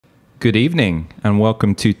Good evening and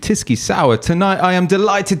welcome to Tisky Sour. Tonight I am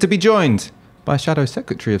delighted to be joined by Shadow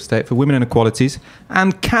Secretary of State for Women and Equalities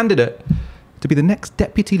and candidate to be the next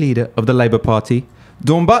Deputy Leader of the Labour Party,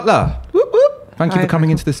 Dawn Butler. Whoop, whoop. Thank you for coming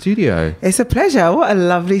into the studio. It's a pleasure. What a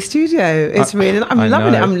lovely studio. It's really, I'm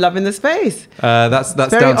loving it. I'm loving the space. That's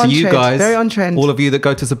down to you guys. Very on trend. All of you that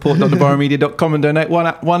go to support.novaramedia.com and donate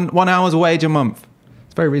one hour's wage a month.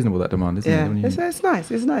 It's very reasonable, that demand, isn't it? Yeah, it's nice.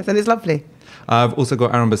 It's nice and it's lovely. I've also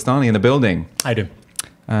got Aaron Bastani in the building. How you doing?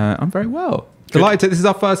 I'm very well. Delighted. This is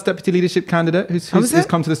our first deputy leadership candidate who's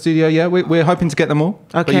come to the studio. Yeah, we're hoping to get them all.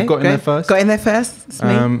 Okay, but you've got in there first. Got in there first. It's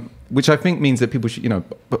me. Which I think means that people should,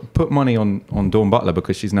 put money on Dawn Butler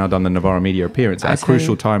because she's now done the Novara Media appearance at a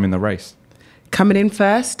crucial time in the race. Coming in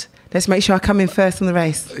first. Let's make sure I come in first in the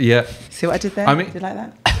race. Yeah. See what I did there? I mean, did you like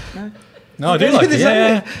that? No. No, I do like it.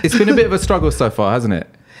 Yeah. It's been a bit of a struggle so far, hasn't it?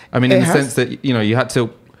 I mean, in the sense that you had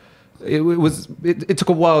to. It took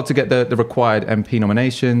a while to get the required MP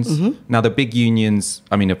nominations. Mm-hmm. Now the big unions,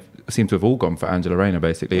 seem to have all gone for Angela Rayner,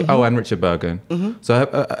 basically. Mm-hmm. Oh, and Richard Bergen. Mm-hmm. So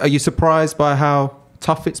are you surprised by how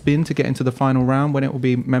tough it's been to get into the final round when it will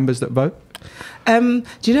be members that vote? Do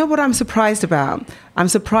you know what I'm surprised about? I'm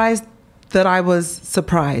surprised that I was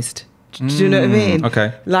surprised. Do you know what I mean?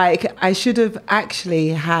 Okay. Like, I should have actually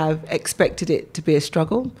have expected it to be a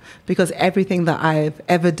struggle because everything that I've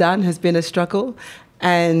ever done has been a struggle.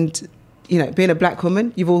 And, being a black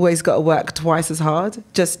woman, you've always got to work twice as hard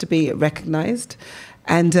just to be recognised.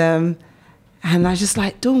 And I was just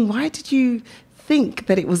like, Dawn, why did you think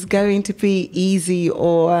that it was going to be easy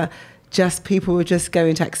or just people were just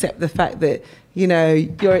going to accept the fact that,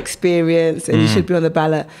 your experience and you should be on the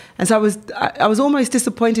ballot? And so I was almost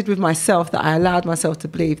disappointed with myself that I allowed myself to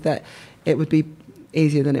believe that it would be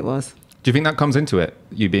easier than it was. Do you think that comes into it,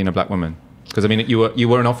 you being a black woman? Because, you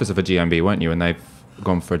were an officer for GMB, weren't you? And they've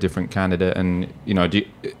gone for a different candidate, and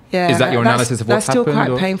is that your analysis of what's happened? That's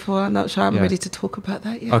still quite painful. I'm not sure I'm ready to talk about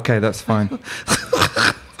that yet. Okay, that's fine.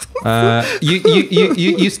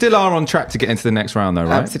 You still are on track to get into the next round, though,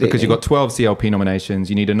 right? Absolutely. Because you've got 12 CLP nominations.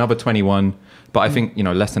 You need another 21, but I think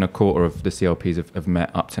less than a quarter of the CLPs have met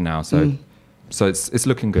up to now. So it's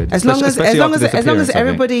looking good. As long as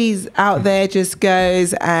everybody's out there just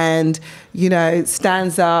goes and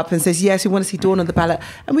stands up and says, yes, we want to see Dawn on the ballot,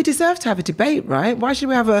 and we deserve to have a debate, right? Why should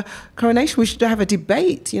we have a coronation? We should have a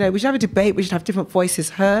debate. We should have a debate. We should have different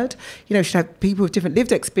voices heard. We should have people with different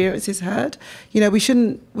lived experiences heard. We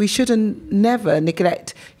shouldn't never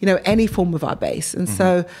neglect any form of our base. And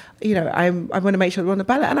so I want to make sure we're on the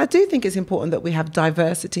ballot, and I do think it's important that we have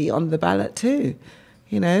diversity on the ballot too.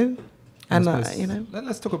 And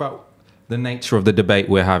let's talk about the nature of the debate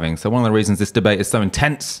we're having. So one of the reasons this debate is so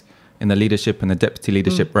intense in the leadership and the deputy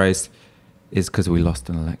leadership race is because we lost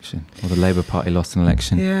an election, or the Labour Party lost an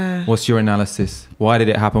election. Yeah. What's your analysis? Why did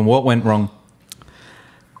it happen? What went wrong?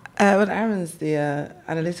 Well, Aaron's the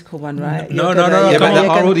analytical one, right? No. Yeah, but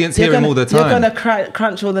our audience hear him all the time. You're going to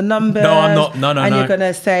crunch all the numbers. No, I'm not. No. And you're going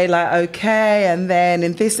to say, okay, and then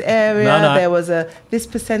in this area, there was this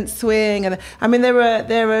 % swing. And there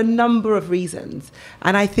are a number of reasons.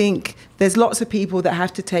 And I think there's lots of people that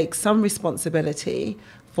have to take some responsibility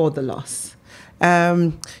for the loss.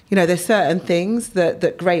 There's certain things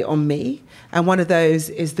that grate on me. And one of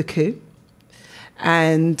those is the coup.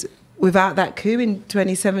 And without that coup in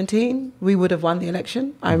 2017, we would have won the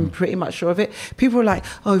election. I'm pretty much sure of it. People were like,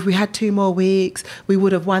 oh, if we had 2 more weeks, we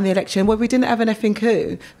would have won the election. Well, we didn't have an effing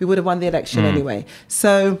coup. We would have won the election anyway.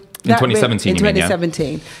 So in 2017, in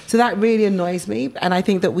 2017. So that really annoys me. And I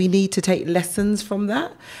think that we need to take lessons from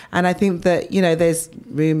that. And I think that, there's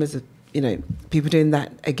rumours of, people doing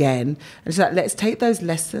that again. And it's like, let's take those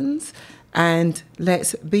lessons and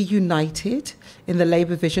let's be united in the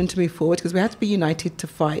Labour vision to move forward, because we have to be united to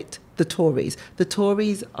fight the Tories. The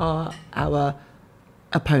Tories are our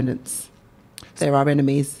opponents. They're our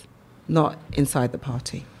enemies, not inside the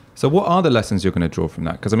party. So what are the lessons you're going to draw from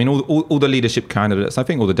that? Because all the leadership candidates, I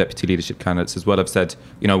think all the deputy leadership candidates as well have said,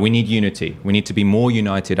 we need unity. We need to be more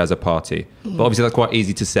united as a party. But obviously that's quite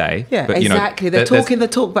easy to say. Yeah, but, exactly. They're talking the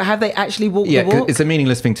talk, but have they actually walked the walk? It's a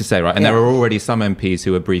meaningless thing to say, right? And there are already some MPs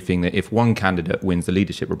who are briefing that if one candidate wins the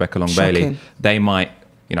leadership, Rebecca Long-Bailey, they might,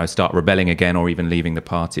 start rebelling again or even leaving the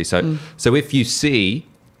party. So if you see...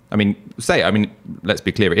 let's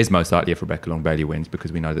be clear, it is most likely if Rebecca Long-Bailey wins,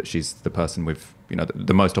 because we know that she's the person with,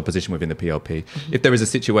 the most opposition within the PLP. If there is a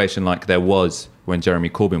situation like there was when Jeremy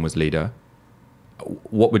Corbyn was leader,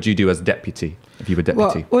 what would you do as deputy if you were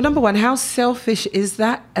deputy? Well, number one, how selfish is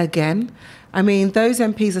that again? Those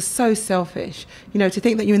MPs are so selfish. To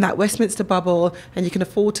think that you're in that Westminster bubble and you can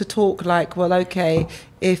afford to talk like, well, okay,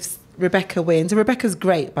 if Rebecca wins, and Rebecca's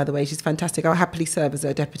great, by the way, she's fantastic. I'll happily serve as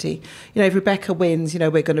her deputy. You know, if Rebecca wins, you know,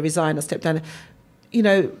 we're going to resign or step down. You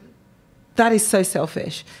know, that is so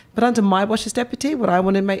selfish. But under my watch as deputy, what I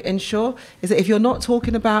want to ensure is that if you're not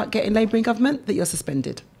talking about getting Labour in government, that you're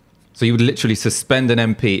suspended. So you would literally suspend an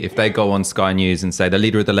MP if they go on Sky News and say the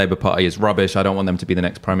leader of the Labour Party is rubbish, I don't want them to be the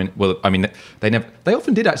next Prime Minister. Well, I mean, they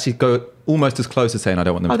often did actually go almost as close as saying I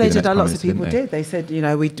don't want them to be the next Prime Minister. Lots of people did. They said, you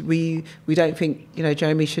know, we don't think, you know,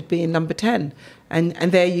 Jeremy should be in number 10. And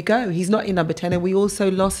there you go. He's not in number 10. And we also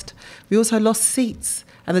lost seats.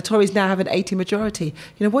 And the Tories now have an 80 majority.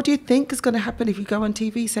 You know, what do you think is going to happen if you go on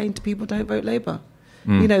TV saying to people, don't vote Labour?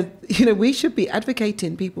 You know, we should be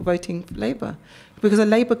advocating people voting for Labour, because a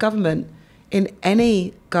Labour government in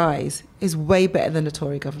any guise is way better than a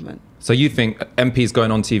Tory government. So you think MPs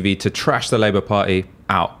going on TV to trash the Labour Party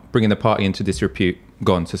out, bringing the party into disrepute,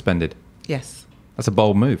 gone, suspended? Yes. That's a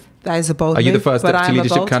bold move. That is a bold move. Are you the first deputy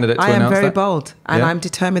leadership candidate to announce that? I am very bold, and I'm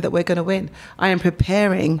determined that we're going to win. I am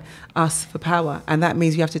preparing us for power, and that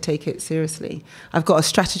means you have to take it seriously. I've got a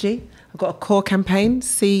strategy. I've got a core campaign,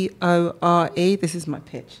 CORE. This is my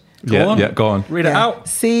pitch. Go on. Read it out.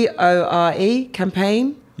 CORE,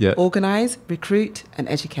 campaign, organise, recruit and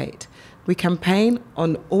educate. We campaign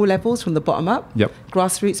on all levels from the bottom up.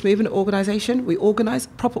 Grassroots movement organisation. We organise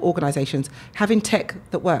proper organisations. Having tech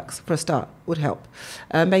that works for a start would help.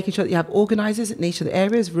 Making sure that you have organisers in each of the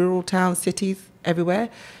areas, rural towns, cities, everywhere.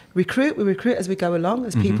 We recruit as we go along,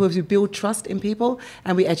 as people, as we build trust in people,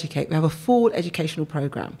 and we educate. We have a full educational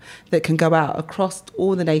programme that can go out across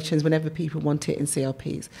all the nations whenever people want it in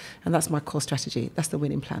CLPs. And that's my core strategy. That's the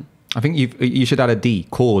winning plan. I think you should add a D,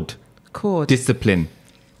 cord. Discipline.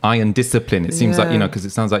 Iron discipline. It seems like, you know, because it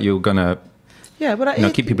sounds like you're going to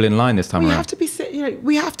keep people in line this time around. We have to be serious.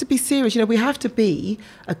 You know, we have to be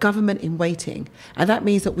a government in waiting. And that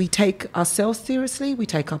means that we take ourselves seriously, we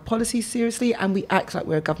take our policies seriously, and we act like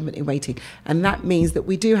we're a government in waiting. And that means that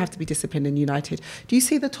we do have to be disciplined and united. Do you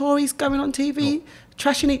see the Tories going on TV,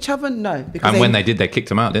 trashing each other? No. And when they did, they kicked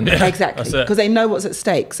them out, didn't they? Exactly. Because they know what's at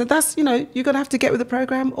stake. So that's, you know, you're going to have to get with the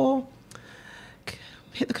programme or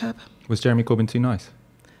hit the curb. Was Jeremy Corbyn too nice?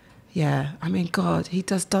 Yeah, I mean, God, he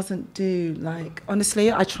doesn't do, like, honestly,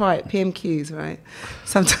 I try it, PMQs, right?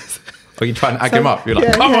 Sometimes. Or you try and egg him up. You're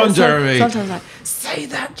like, come on, Jeremy. Sometimes I'm like, say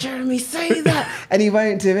that, Jeremy, say that. And he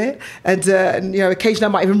won't do it. And you know, occasionally I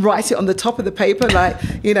might even write it on the top of the paper, like,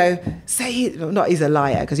 you know, say it. Well, not he's a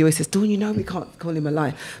liar, because he always says, Dawn, you know we can't call him a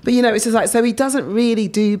liar. But, you know, it's just like, so he doesn't really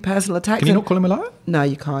do personal attacks. Can you not call him a liar? No,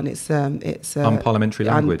 you can't. It's unparliamentary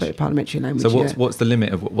language. Unparliamentary language. So what's the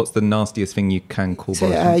limit of what's the nastiest thing you can call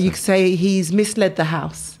Boris Johnson? You could say he's misled the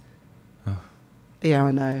House. Oh. Yeah,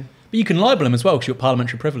 I know. But you can libel him as well, because you've got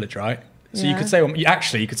parliamentary privilege, right? So you could say,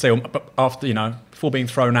 after, you know, before being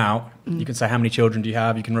thrown out, you can say, how many children do you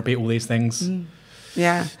have? You can repeat all these things.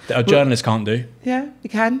 Yeah. That a journalist can't do. Yeah, you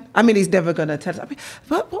can. I mean, he's never going to tell us. I mean,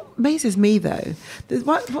 what amazes me, though,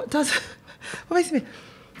 what amazes me,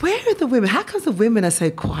 where are the women? How come the women are so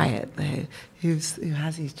quiet, though, who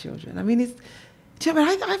has these children? I mean, do you know what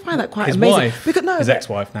I mean? I find that quite amazing. His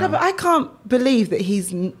ex-wife now. No, but I can't believe that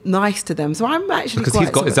he's nice to them. So I'm actually because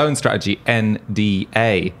he's got his own strategy,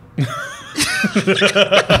 NDA.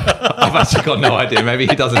 I've actually got no idea. Maybe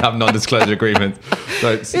he doesn't have non-disclosure agreements.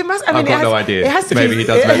 So I've got no idea. Maybe he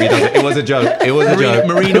does. Maybe he doesn't. It was a joke.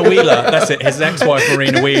 Marina Wheeler. That's it. His ex-wife,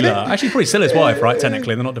 Marina Wheeler. Actually, probably still his wife, right?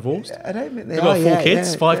 Technically, they're not divorced. I don't think they've got 4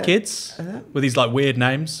 kids, 5 kids, with these like weird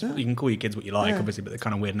names. You can call your kids what you like, obviously, but they're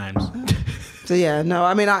kind of weird names. So yeah, no,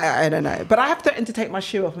 I mean, I don't know, but I have threatened to take my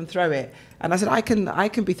shoe off and throw it, and I said I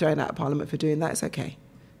can be thrown out of Parliament for doing that. It's okay,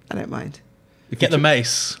 I don't mind. Get the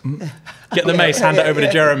mace. Get the mace, hand it over to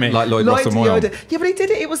Jeremy. Like Lloyd Russell Moyle. Yeah, but he did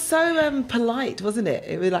it. It was so polite, wasn't it?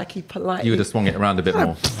 It was like he politely... You would have swung it around a bit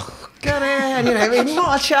more. Get in, you know,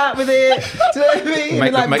 march out with it. Do you know what I mean?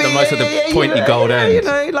 Make the most of the pointy gold end. You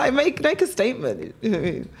know, like make a statement. You know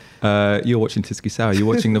what I mean? You're watching Tisky Sour. You're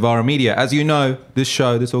watching Novara Media. As you know, this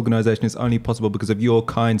organisation is only possible because of your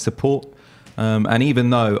kind support. And even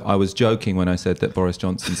though I was joking when I said that Boris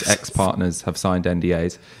Johnson's ex-partners have signed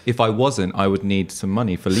NDAs, if I wasn't, I would need some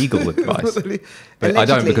money for legal advice. But I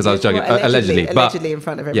don't, because I was joking. Allegedly in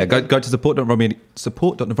front of everybody. Yeah, go to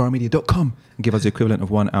support.novaramedia.com and give us the equivalent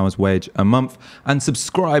of 1 hour's wage a month, and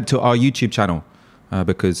subscribe to our YouTube channel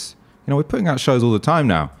because, you know, we're putting out shows all the time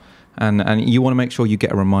now, and you want to make sure you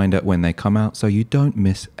get a reminder when they come out so you don't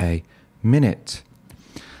miss a minute.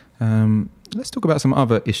 Let's talk about some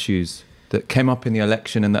other issues that came up in the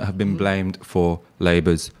election and that have been blamed for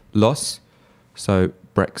Labour's loss. So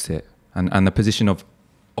Brexit and the position of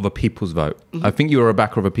of a people's vote. I think you were a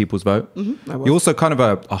backer of a people's vote. I was. You're also kind of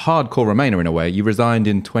a hardcore Remainer in a way. You resigned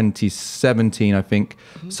in 2017, I think,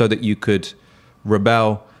 so that you could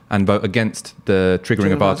rebel and vote against the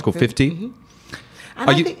triggering of Article 50.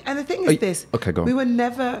 And the thing is this. Okay, go on. We were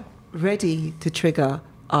never ready to trigger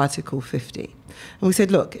Article 50. And we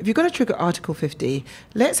said, look, if you're going to trigger Article 50,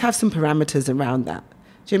 let's have some parameters around that.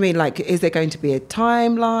 Do you mean, like, is there going to be a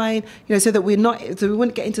timeline? You know, so that we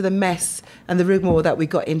wouldn't get into the mess and the rigmarole that we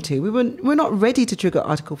got into. We're not ready to trigger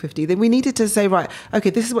Article 50. Then we needed to say, right,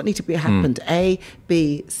 okay, this is what needs to be happened. A,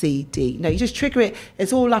 B, C, D. No, you just trigger it.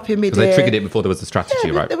 It's all up in midair. Because they triggered it before there was a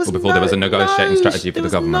strategy, right? Or before there was a negotiating strategy for the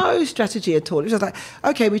government. There was no strategy at all. It was just like,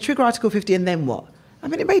 okay, we trigger Article 50 and then what? I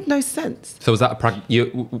mean, it made no sense. So was that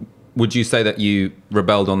would you say that you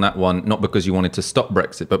rebelled on that one, not because you wanted to stop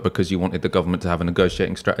Brexit, but because you wanted the government to have a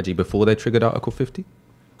negotiating strategy before they triggered Article 50?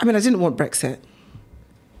 I mean, I didn't want Brexit,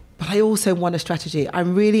 but I also want a strategy. I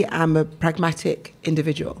really am a pragmatic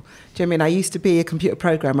individual. Do you know what I mean? I used to be a computer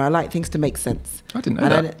programmer. I like things to make sense. I didn't know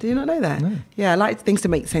that. Do you not know that? No. Yeah, I like things to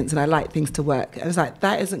make sense and I like things to work. And I was like,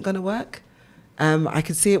 that isn't going to work. I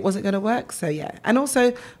could see it wasn't going to work. So, yeah. And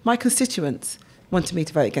also, my constituents wanted me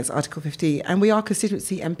to vote against Article 50, and we are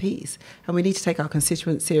constituency MPs, and we need to take our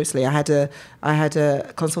constituents seriously. I had a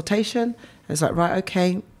consultation, and it's like, right,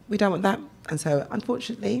 okay, we don't want that. And so,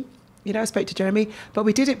 unfortunately, you know, I spoke to Jeremy, but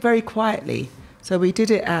we did it very quietly. So we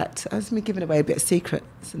did it at, I was giving away a bit of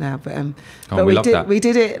secrets now, but we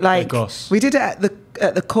did it like, we did it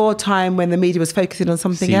at the core time when the media was focusing on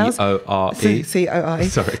something else. C-O-R-E. C-O-R-E.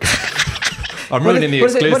 Sorry. I'm ruining the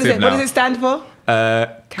exclusive now. What does it stand for?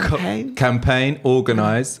 Campaign,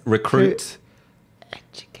 organise, recruit,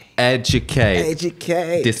 educate,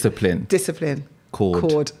 discipline,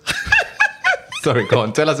 cord. Sorry, go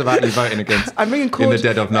on. Tell us about you voting against I'm bringing cord, in the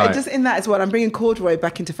dead of night. Just in that as well, I'm bringing corduroy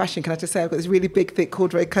back into fashion. Can I just say I've got this really big, thick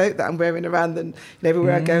corduroy coat that I'm wearing around and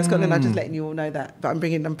everywhere I go in Scotland. I'm just letting you all know that. But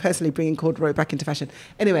I'm personally bringing corduroy back into fashion.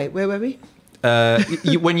 Anyway, where were we?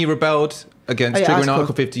 When you rebelled against triggering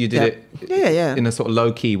Article 50, you did it in a sort of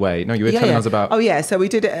low-key way. No, you were telling us about... Oh, yeah. So we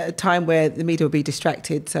did it at a time where the media would be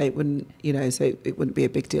distracted, so it wouldn't, it wouldn't be a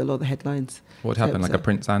big deal, or the headlines. What happened, like a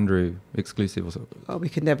Prince Andrew exclusive or something? Oh, we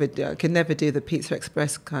could never do the Pizza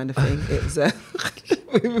Express kind of thing. It was...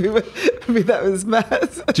 that was mad.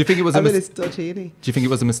 Do you think it was it's dodgy, isn't it? Do you think it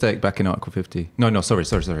was a mistake back in Article 50? No, sorry.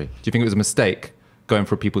 Do you think it was a mistake going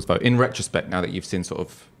for a people's vote? In retrospect, now that you've seen sort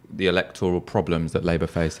of the electoral problems that Labour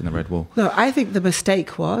faced in the Red Wall? No, I think the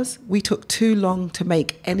mistake was we took too long to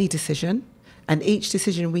make any decision, and each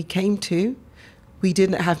decision we came to, we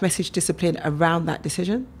didn't have message discipline around that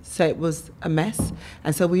decision, so it was a mess.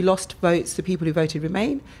 And so we lost votes to people who voted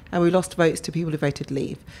Remain, and we lost votes to people who voted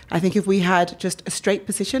Leave. I think if we had just a straight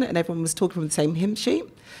position and everyone was talking from the same hymn sheet,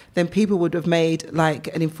 then people would have made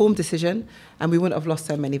like an informed decision and we wouldn't have lost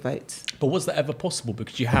so many votes. But was that ever possible?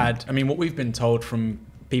 Because you had, I mean, what we've been told from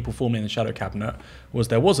people formerly in the shadow cabinet was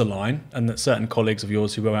there was a line, and that certain colleagues of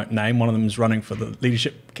yours who we won't name, one of them was running for the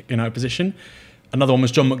leadership position, another one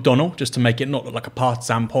was John McDonnell, just to make it not look like a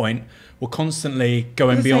partisan point, were constantly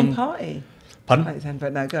going beyond... Same party? Pardon?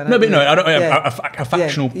 A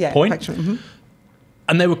factional point. Factional,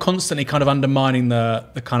 and they were constantly kind of undermining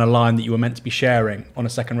the kind of line that you were meant to be sharing on a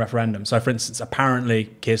second referendum. So, for instance, apparently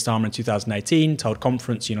Keir Starmer in 2018 told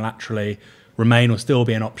Conference unilaterally Remain will still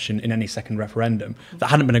be an option in any second referendum. That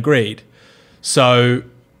hadn't been agreed. So,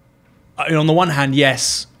 on the one hand,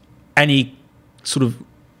 yes, any sort of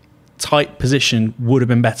tight position would have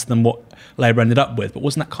been better than what Labour ended up with, but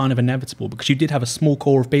wasn't that kind of inevitable? Because you did have a small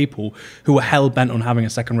core of people who were hell-bent on having a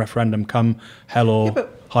second referendum come hell or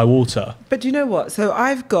high water. But do you know what? So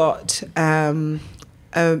I've got a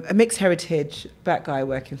mixed heritage black guy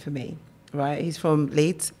working for me, right? He's from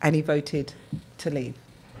Leeds and he voted to leave.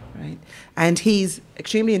 Right, and he's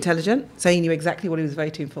extremely intelligent, so he knew exactly what he was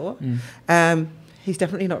voting for. He's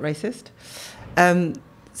definitely not racist.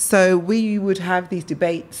 So we would have these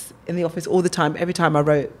debates in the office all the time, every time I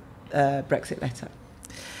wrote a Brexit letter.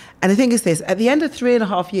 And the thing is this, at the end of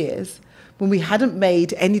 3.5 years, when we hadn't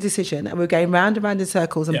made any decision and we were going round and round in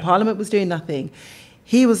circles and Parliament was doing nothing,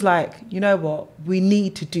 he was like, you know what, we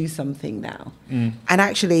need to do something now. And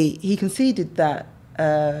actually, he conceded that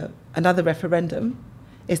another referendum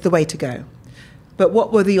is the way to go. But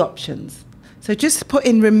what were the options? So just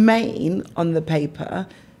putting Remain on the paper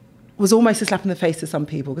was almost a slap in the face to some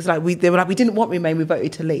people, because they were like, we didn't want Remain, we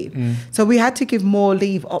voted to leave. So we had to give more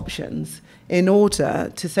leave options in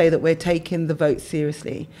order to say that we're taking the vote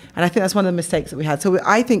seriously. And I think that's one of the mistakes that we had. So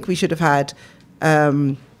I think we should have had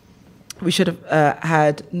had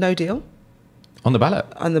no deal on the ballot.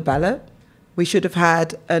 On the ballot. we should have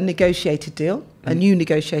had a negotiated deal, a new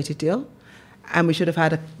negotiated deal, and we should have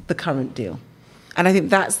had the current deal. And I think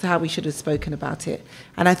that's how we should have spoken about it.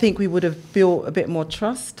 And I think we would have built a bit more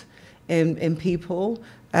trust in people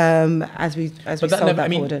as we sold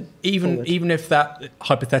that forward. Even if that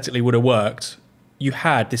hypothetically would have worked, you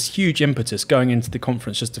had this huge impetus going into the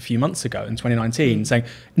conference just a few months ago in 2019 saying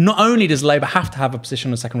not only does Labour have to have a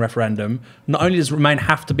position on a second referendum, not only does Remain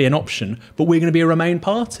have to be an option, but we're going to be a Remain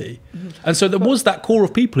party. And so there was that core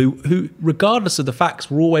of people who regardless of the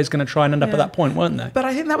facts, were always going to try and end up at that point, weren't they? But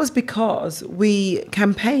I think that was because we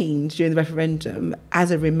campaigned during the referendum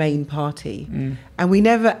as a Remain party and we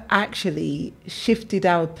never actually shifted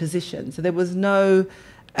our position. So there was no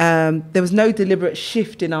deliberate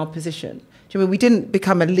shift in our position. I mean, we didn't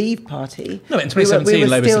become a Leave party. No, in 2017,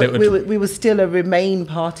 Labour said it would... We were still a Remain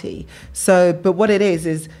party. So, but what it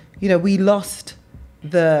is, we lost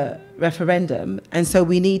the referendum, and so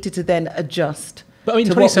we needed to then adjust to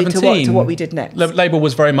 2017, to what we did next. Labour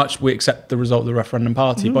was very much, we accept the result of the referendum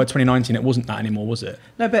party. By 2019, it wasn't that anymore, was it?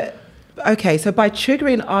 No, but... Okay, so by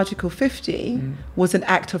triggering Article 50 was an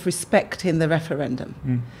act of respecting the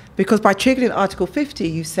referendum. Because by triggering Article 50,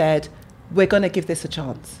 you said, we're going to give this a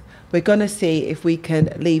chance. We're going to see if we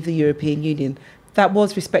can leave the European Union. That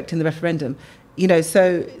was respecting the referendum.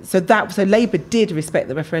 So Labour did respect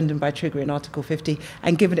the referendum by triggering Article 50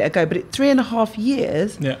 and giving it a go. But 3.5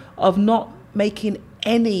 years of not making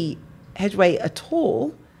any headway at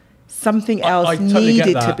all, something else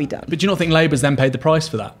needed to be done. But do you not think Labour's then paid the price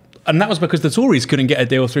for that? And that was because the Tories couldn't get a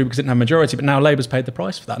deal through because they didn't have a majority, but now Labour's paid the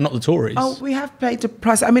price for that, not the Tories. Oh, we have paid the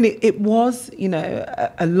price. I mean, it was,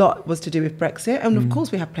 a lot was to do with Brexit, and of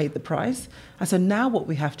course we have paid the price. And so now what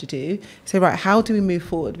we have to do is say, right, how do we move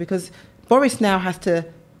forward? Because Boris now has to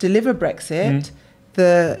deliver Brexit.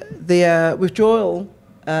 The withdrawal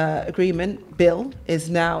agreement bill is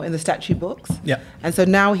now in the statute books. Yeah. And so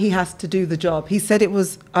now he has to do the job. He said it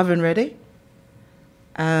was oven ready.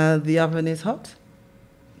 The oven is hot.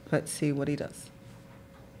 Let's see what he does.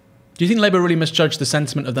 Do you think Labour really misjudged the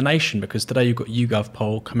sentiment of the nation? Because today you've got YouGov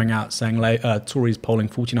poll coming out saying Tories polling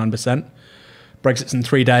 49%. Brexit's in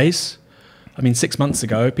 3 days. I mean, 6 months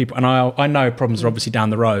ago, people... And I know problems are obviously down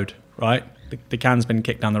the road, right? The can's been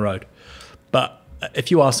kicked down the road. But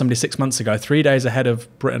if you asked somebody 6 months ago, 3 days ahead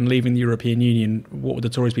of Britain leaving the European Union, what would the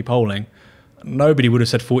Tories be polling? Nobody would have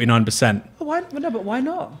said 49%. No, but why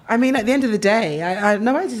not? I mean, at the end of the day, I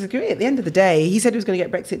disagree. At the end of the day, he said he was going to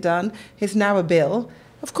get Brexit done. It's now a bill.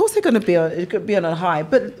 Of course they're going to be on a high,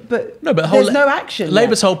 but there's no action.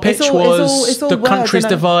 Labour's whole pitch was the country's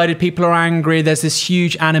divided, people are angry, there's this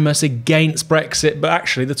huge animus against Brexit, but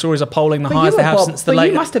actually the Tories are polling the highest they have since the late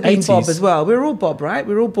 80s. You must have been Bob as well. We were all Bob, right?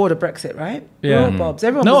 We were all bored of Brexit, right? Yeah. We were all Bobs.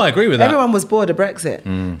 I agree with that. Everyone was bored of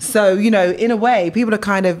Brexit. So, in a way, people are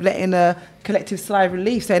kind of letting a collective sigh of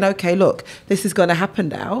relief, saying, okay, look, this is going to happen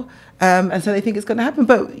now. And so they think it's going to happen.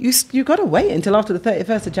 But you got to wait until after the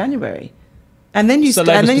 31st of January. And then you so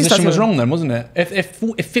Labour's position was wrong then, wasn't it? If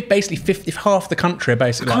half the country are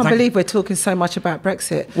basically... I can't believe we're talking so much about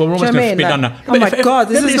Brexit. Well, we're almost going to be done now. Oh my God,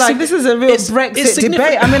 this is a real Brexit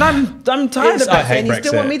debate. I mean, I'm tired of Brexit, and you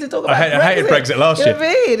still want me to talk about Brexit. I hated Brexit last year. You know what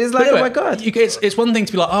I mean? It's like, oh my God. It's one thing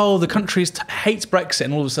to be like, oh, the country hates Brexit,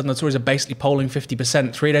 and all of a sudden the Tories are basically polling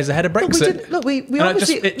 50% 3 days ahead of Brexit. We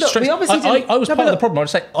obviously did. I was part of the problem. I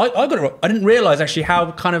was saying, I got it wrong. I didn't realise actually how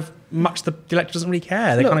kind of much the electorate doesn't really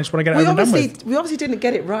care. They kind of just want to get it over and done with. We obviously didn't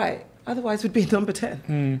get it right. Otherwise, we'd be number 10.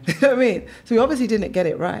 You know what I mean? So we obviously didn't get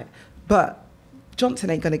it right. But Johnson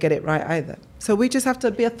ain't going to get it right either. So we just have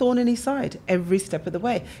to be a thorn in his side every step of the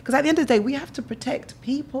way. Because at the end of the day, we have to protect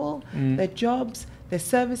people, their jobs, their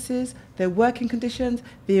services, their working conditions,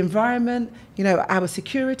 the environment, our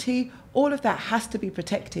security. All of that has to be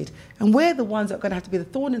protected. And we're the ones that are going to have to be the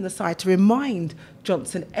thorn in the side to remind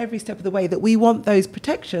Johnson every step of the way that we want those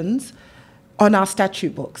protections on our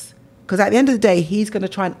statute books. Because at the end of the day, he's going to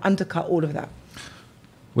try and undercut all of that.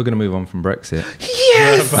 We're going to move on from Brexit.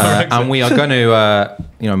 Yes! And we are going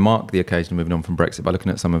to mark the occasion of moving on from Brexit by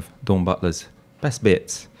looking at some of Dawn Butler's best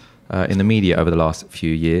bits in the media over the last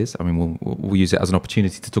few years. I mean, we'll use it as an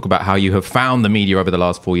opportunity to talk about how you have found the media over the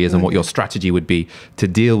last 4 years and what your strategy would be to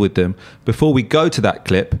deal with them. Before we go to that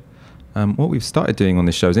clip, what we've started doing on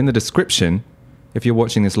this show is in the description, if you're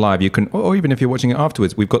watching this live, you can, or even if you're watching it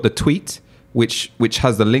afterwards, we've got the tweet, which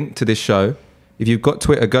has the link to this show. If you've got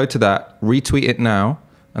Twitter, go to that, retweet it now,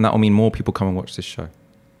 and that will mean more people come and watch this show.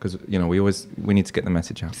 Because, we need to get the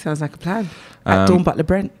message out. Sounds like a plan. At Dawn Butler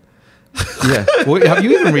Brent. Yeah. Well, have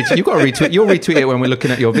you even retweeted? You've got to retweet. You'll retweet it when we're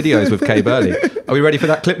looking at your videos with Kay Burley. Are we ready for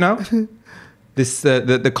that clip now? This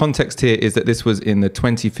the context here is that this was in the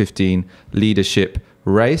 2015 leadership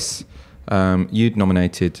race. you'd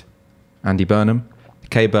nominated Andy Burnham.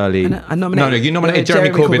 Kay Burley. I nominated, you nominated Jeremy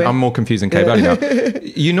Corbyn. I'm more confused than Kay Burley now.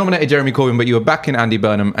 You nominated Jeremy Corbyn, but you were backing Andy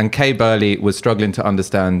Burnham, and Kay Burley was struggling to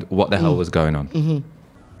understand what the hell was going on. Mm-hmm.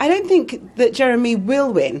 I don't think that Jeremy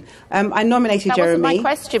will win. I nominated Jeremy. That wasn't my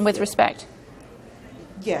question, with respect.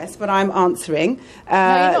 Yes, but I'm answering. No,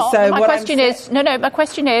 you're not. So my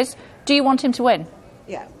question is, do you want him to win?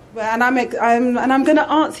 Yeah. Well, and I'm going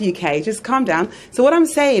to answer you, Kay. Just calm down. So what I'm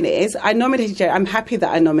saying is, I nominated Jeremy. I'm happy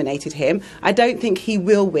that I nominated him. I don't think he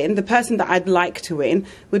will win. The person that I'd like to win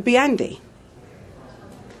would be Andy.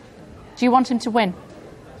 Do you want him to win?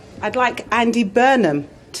 I'd like Andy Burnham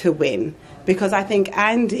to win, because I think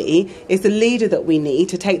Andy is the leader that we need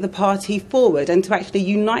to take the party forward and to actually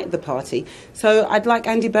unite the party. So I'd like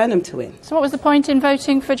Andy Burnham to win. So what was the point in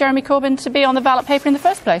voting for Jeremy Corbyn to be on the ballot paper in the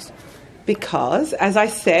first place? Because, as I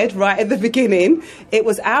said right at the beginning, it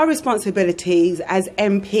was our responsibilities as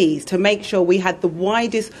MPs to make sure we had the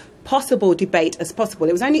widest possible debate as possible.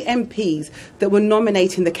 It was only MPs that were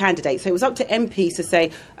nominating the candidates. So it was up to MPs to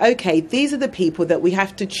say, OK, these are the people that we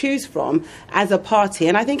have to choose from as a party.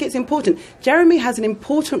 And I think it's important. Jeremy has an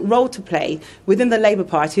important role to play within the Labour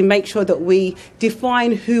Party and make sure that we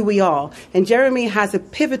define who we are. And Jeremy has a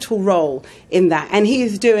pivotal role in that. And he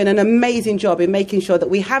is doing an amazing job in making sure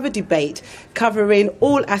that we have a debate covering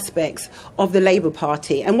all aspects of the Labour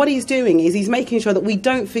Party. And what he's doing is he's making sure that we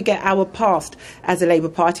don't forget our past as a Labour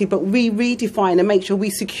Party, but we redefine and make sure we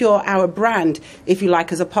secure our brand, if you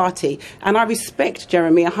like, as a party. And I respect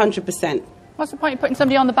Jeremy 100%. What's the point of putting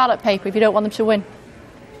somebody on the ballot paper if you don't want them to win?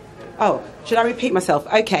 Oh, should I repeat myself?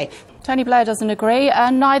 OK. Tony Blair doesn't agree,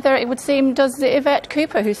 and neither, it would seem, does Yvette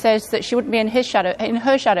Cooper, who says that she wouldn't be in her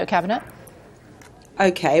shadow cabinet.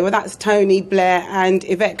 OK, well, that's Tony Blair and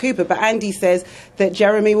Yvette Cooper. But Andy says that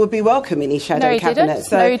Jeremy would be welcome in his shadow cabinet.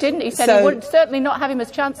 No, he didn't. He said he would certainly not have him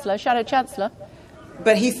as Chancellor, Shadow Chancellor.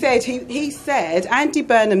 But he said, Andy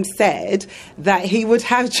Burnham said that he would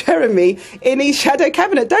have Jeremy in his shadow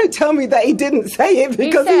cabinet. Don't tell me that he didn't say it,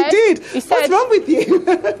 because he did. What's wrong with you?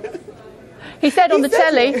 He said on the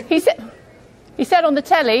telly. He said on the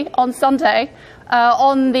telly on Sunday,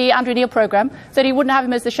 on the Andrew Neil programme, that he wouldn't have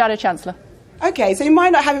him as the Shadow Chancellor. OK, so you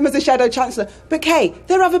might not have him as a Shadow Chancellor, but Kay,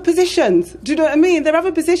 there are other positions. Do you know what I mean? There are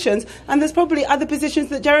other positions, and there's probably other positions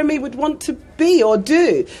that Jeremy would want to be or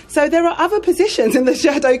do. So there are other positions in the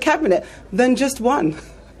Shadow Cabinet than just one.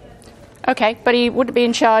 OK, but he wouldn't be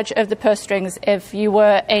in charge of the purse strings if you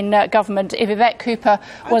were in government, if Yvette Cooper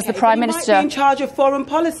was the Prime Minister. He might be in charge of foreign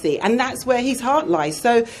policy, and that's where his heart lies.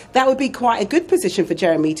 So that would be quite a good position for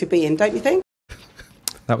Jeremy to be in, don't you think?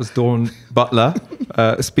 That was Dawn Butler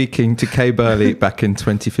speaking to Kay Burley back in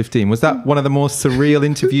 2015. Was that one of the more surreal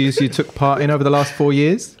interviews you took part in over the last 4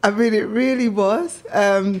 years? I mean, it really was.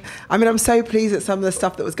 I'm so pleased that some of the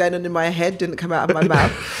stuff that was going on in my head didn't come out of my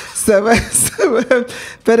mouth.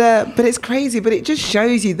 But it's crazy. But it just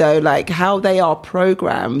shows you, though, like how they are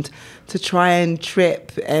programmed to try and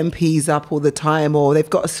trip MPs up all the time, or they've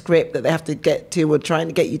got a script that they have to get to, or trying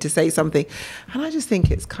to get you to say something. And I just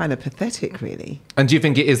think it's kind of pathetic, really. And do you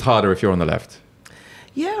think it is harder if you're on the left?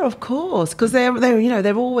 Yeah, of course, because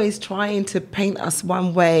they're always trying to paint us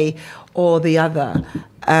one way or the other.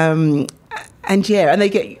 And they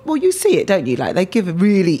get, well, you see it, don't you? Like, they give a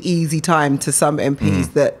really easy time to some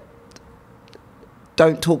MPs that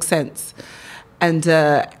don't talk sense. And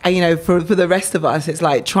for the rest of us, it's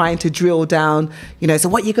like trying to drill down, so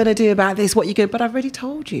what are you going to do about this? But I've already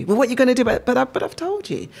told you. Well, what are you going to do about it? But I've told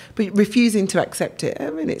you. But refusing to accept it. I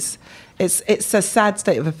mean, it's a sad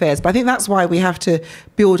state of affairs. But I think that's why we have to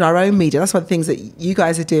build our own media. That's one of the things that you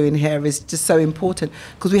guys are doing here is just so important,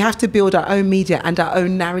 because we have to build our own media and our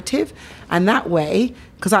own narrative. And that way,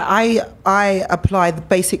 because I apply the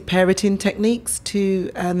basic parenting techniques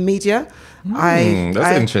to media.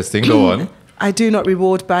 That's interesting. Go on. I do not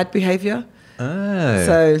reward bad behaviour. Oh.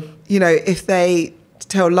 So, if they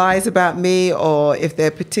tell lies about me, or if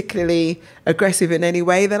they're particularly aggressive in any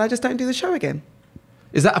way, then I just don't do the show again.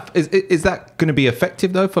 Is that going to be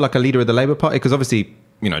effective, though, for like a leader of the Labour Party? Because obviously,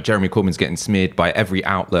 Jeremy Corbyn's getting smeared by every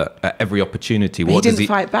outlet at every opportunity. He didn't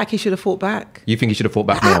fight back. He should have fought back. You think he should have fought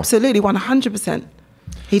back more? Absolutely, 100%.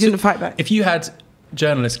 He didn't fight back. If you had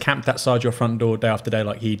journalists camped outside your front door day after day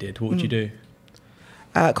like he did, what would you do?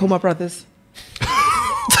 Call my brothers.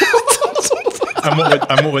 And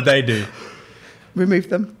what would they do? Remove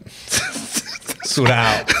them. Sort it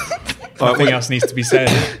out. Nothing else needs to be said.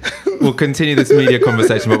 We'll continue this media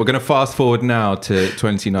conversation, but we're going to fast forward now to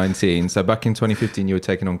 2019. So back in 2015, you were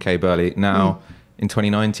taking on Kay Burley. Now, in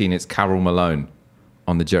 2019, it's Carol Malone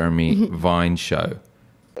on the Jeremy Vine show.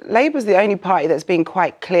 Labour's the only party that's been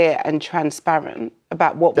quite clear and transparent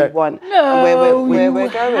about what we want and where we're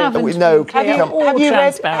going. No, have you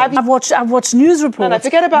read? I've watched news reports. No,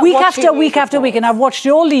 forget about week after week, and I've watched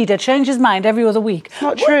your leader change his mind every other week.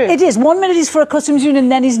 Not true. It is. 1 minute he's for a customs union,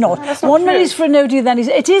 then he's not. That's not 1 minute true. he's for a no deal, then he's.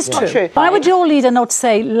 It is Not true. Why would your leader not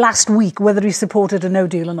say last week whether he supported a no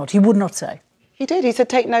deal or not? He would not say. He did. He said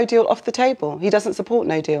take no deal off the table. He doesn't support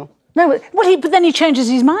no deal. No, but then he changes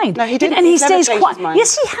his mind. No, he didn't. And he He's never stays changed quiet. his mind.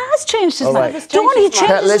 Yes, he has changed his mind. Right. Dawn, he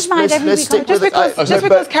changes his mind every week. Just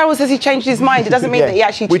because Carol says he changed his mind, it doesn't mean that he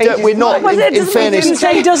actually changed his mind. We're not, in fairness. He didn't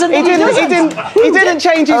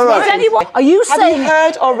change his mind. Are you saying... Have you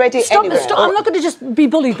heard already anywhere? Stop, I'm not going to just be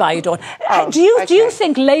bullied by you, Dawn. Do you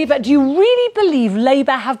think Labour... Do you really believe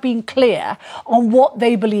Labour have been clear on what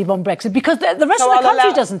they believe on Brexit? Because the rest of the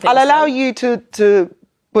country doesn't think so. I'll allow you to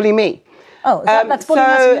bully me. Oh, that's bullying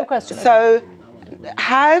answering your question. So...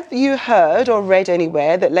 have you heard or read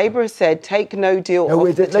anywhere that Labour has said take no deal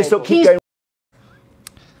off the let's table? not keep going.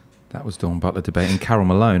 That was Dawn Butler debating Carol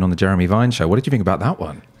Malone on the Jeremy Vine show. What did you think about that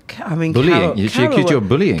one? I mean, bullying. She accused you of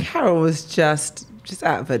bullying. Carol was just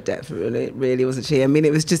out of her depth, really, wasn't she? I mean,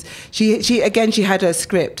 it was just she had her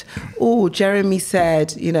script. Oh, Jeremy said,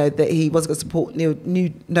 that he wasn't going to support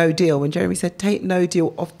no deal. When Jeremy said take no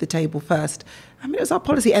deal off the table first, I mean, it was our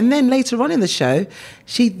policy. And then later on in the show,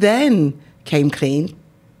 she then came clean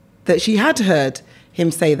that she had heard him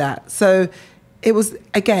say that. So it was,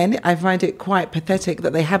 again, I find it quite pathetic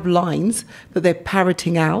that they have lines that they're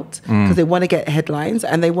parroting out because they want to get headlines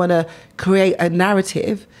and they want to create a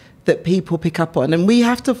narrative that people pick up on. And we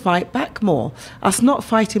have to fight back more. Us not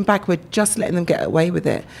fighting back, we're just letting them get away with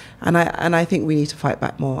it. And I think we need to fight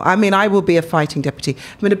back more. I mean, I will be a fighting deputy.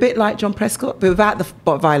 I mean, a bit like John Prescott, but without the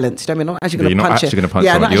violence. I'm not actually going to punch it. You're not actually going to punch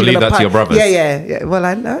someone. You'll leave that to your brothers. Yeah. Well,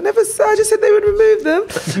 I just said they would remove them.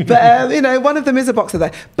 But, one of them is a boxer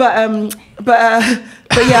though. But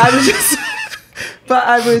yeah, I would just... But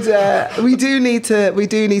I would... we do need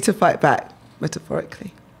to fight back,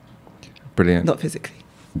 metaphorically. Brilliant. Not physically.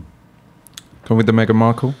 Come with the Meghan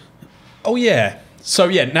Markle? Oh, yeah. So,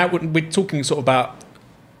 now we're talking sort of about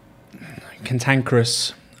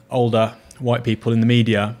cantankerous, older white people in the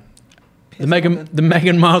media. The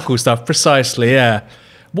Meghan Markle stuff, precisely, yeah.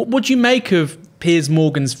 What do you make of Piers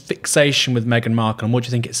Morgan's fixation with Meghan Markle, and what do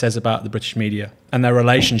you think it says about the British media and their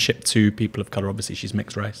relationship to people of colour? Obviously, she's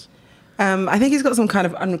mixed race. I think he's got some kind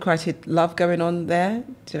of unrequited love going on there.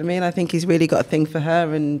 Do you know what I mean? I think he's really got a thing for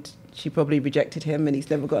her, and she probably rejected him and he's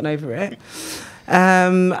never gotten over it.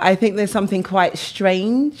 I think there's something quite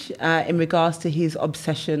strange in regards to his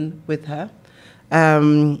obsession with her.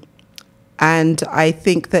 And I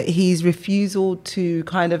think that his refusal to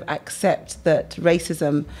kind of accept that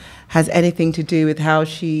racism has anything to do with how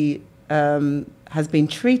she has been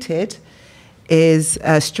treated is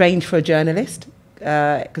strange for a journalist.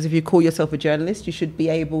 Because if you call yourself a journalist, you should be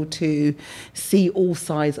able to see all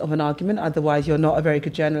sides of an argument. Otherwise, you're not a very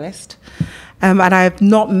good journalist. And I have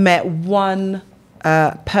not met one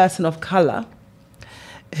person of colour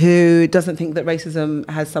who doesn't think that racism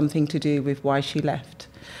has something to do with why she left.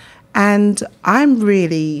 And I'm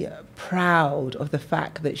really proud of the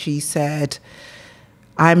fact that she said,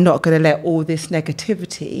 I'm not going to let all this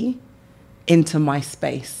negativity into my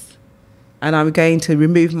space. And I'm going to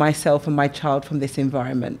remove myself and my child from this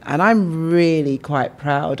environment. And I'm really quite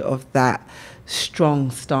proud of that strong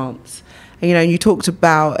stance. And, you talked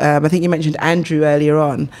about, I think you mentioned Andrew earlier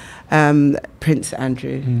on, Prince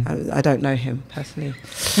Andrew. I don't know him personally.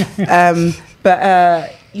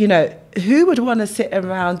 But who would want to sit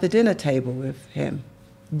around the dinner table with him,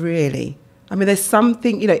 really? I mean, there's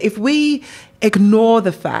something, if we ignore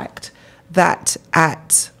the fact that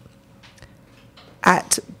at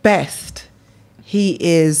best, he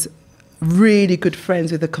is really good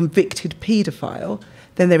friends with a convicted paedophile,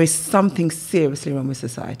 then there is something seriously wrong with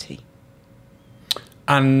society.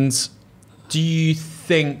 And do you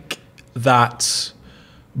think that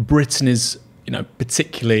Britain is,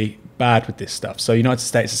 particularly bad with this stuff? So the United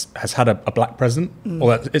States has had a black president.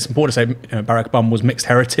 Although it's important to say Barack Obama was mixed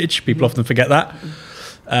heritage. People often forget that.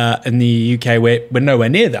 In the UK, we're nowhere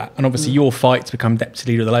near that. And obviously your fight to become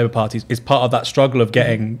deputy leader of the Labour Party is part of that struggle of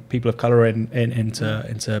getting people of colour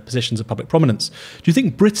into positions of public prominence. Do you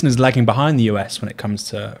think Britain is lagging behind the US when it comes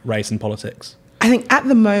to race and politics? I think at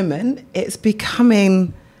the moment it's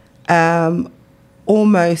becoming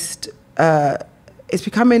almost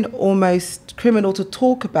criminal to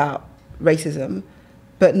talk about racism,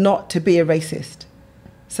 but not to be a racist.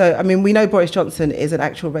 So, I mean, we know Boris Johnson is an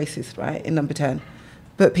actual racist, right, in Number 10.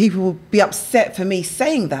 But people will be upset for me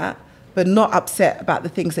saying that, but not upset about the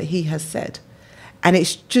things that he has said. And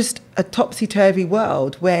it's just a topsy-turvy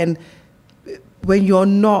world when you're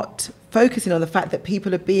not focusing on the fact that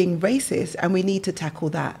people are being racist, and we need to tackle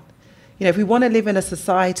that. You know, if we want to live in a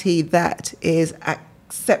society that is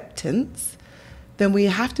acceptance, then we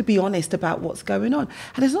have to be honest about what's going on.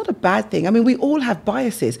 And it's not a bad thing. I mean, we all have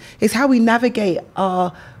biases. It's how we navigate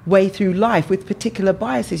our way through life with particular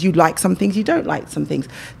biases. You like some things, you don't like some things.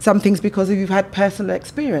 Some things because you've had personal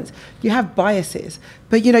experience. You have biases.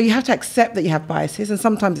 But, you know, you have to accept that you have biases, and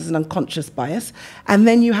sometimes it's an unconscious bias. And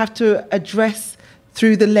then you have to address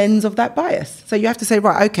through the lens of that bias. So you have to say,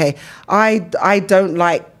 right, okay, I don't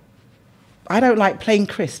like plain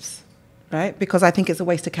crisps, right? Because I think it's a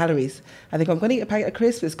waste of calories. I think I'm going to eat a packet of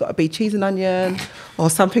crisps, it's got to be cheese and onion or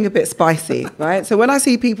something a bit spicy, right? So when I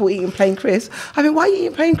see people eating plain crisps, I mean, why are you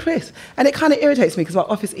eating plain crisps? And it kind of irritates me because my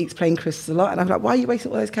office eats plain crisps a lot. And I'm like, why are you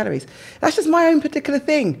wasting all those calories? That's just my own particular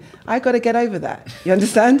thing. I've got to get over that. You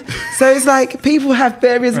understand? So it's like people have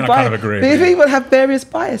various biases. I kind of agree. People have various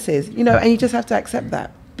biases, you know, and you just have to accept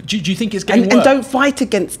that. Do you think it's getting worse? And don't fight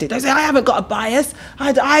against it. Don't say, I haven't got a bias.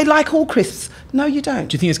 I like all crisps. No, you don't.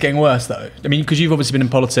 Do you think it's getting worse, though? I mean, because you've obviously been in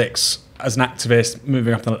politics as an activist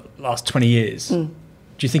moving up in the last 20 years. Do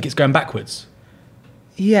you think it's going backwards?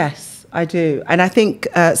 Yes, I do. And I think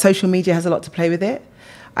social media has a lot to play with it.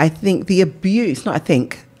 I think the abuse,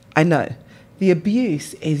 I know, the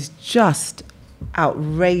abuse is just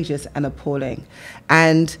outrageous and appalling.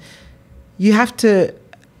 And you have to...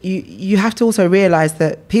 You have to also realise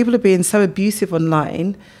that people are being so abusive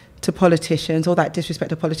online to politicians, all that disrespect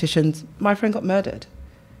to politicians. My friend got murdered,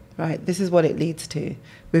 right? This is what it leads to.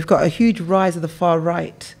 We've got a huge rise of the far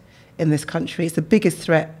right in this country. It's the biggest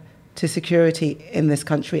threat to security in this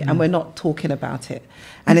country, and we're not talking about it.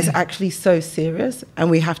 And it's actually so serious, and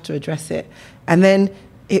we have to address it. And then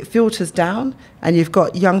it filters down, and you've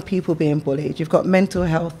got young people being bullied. You've got mental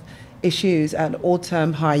health issues at an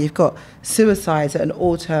all-time high. You've got suicides at an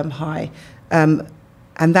all-time high. And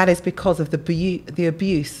that is because of the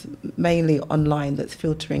abuse, mainly online, that's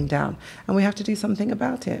filtering down. And we have to do something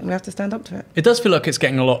about it, and we have to stand up to it. It does feel like it's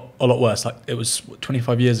getting a lot worse. Like it was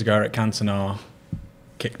 25 years ago, Eric Cantona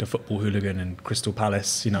kicked a football hooligan in Crystal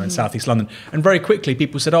Palace, you know, in southeast London. And very quickly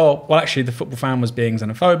people said, oh, well, actually the football fan was being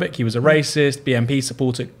xenophobic. He was a racist, BNP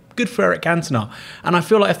supporter. Good for Eric Cantona. And I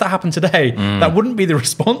feel like if that happened today, that wouldn't be the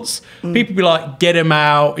response. People would be like, get him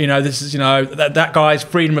out. You know, this is, you know, that guy's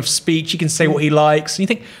freedom of speech. He can say what he likes. And you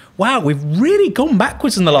think, wow, we've really gone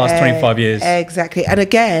backwards in the last 25 years. Exactly. And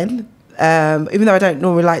again, even though I don't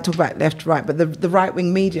normally like to talk about left, right, but the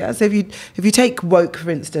right-wing media. So if you take woke,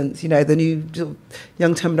 for instance, you know, the new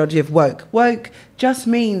young terminology of woke. Woke just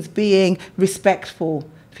means being respectful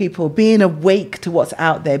people, being awake to what's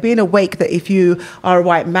out there, being awake that if you are a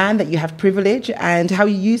white man, that you have privilege, and how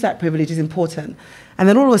you use that privilege is important. And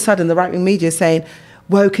then all of a sudden, the right-wing media is saying,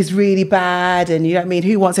 woke is really bad, and you know what I mean,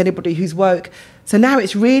 who wants anybody who's woke? So now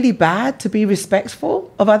it's really bad to be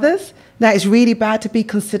respectful of others. Now it's really bad to be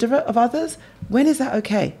considerate of others. When is that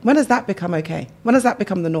okay? When does that become okay? When does that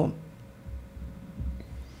become the norm?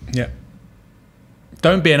 Yeah.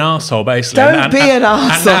 Don't be an arsehole, basically. Don't be an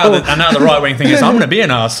arsehole. And now the right-wing thing is, I'm going to be an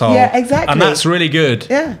arsehole. Yeah, exactly. And that's really good.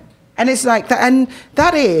 Yeah. And it's like that. And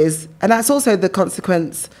that's also the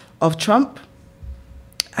consequence of Trump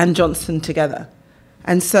and Johnson together.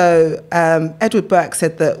 And so Edward Burke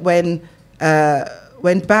said that when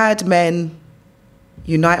bad men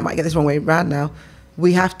unite, I might get this wrong way around now,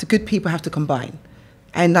 good people have to combine.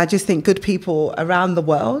 And I just think good people around the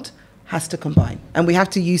world has to combine. And we have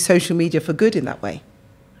to use social media for good in that way.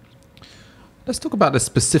 Let's talk about the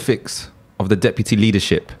specifics of the deputy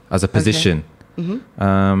leadership as a position. Okay.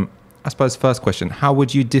 I suppose first question, how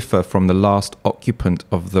would you differ from the last occupant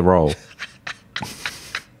of the role?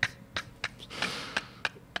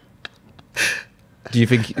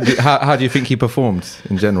 How do you think he performed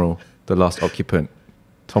in general, the last occupant,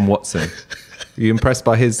 Tom Watson? Are you impressed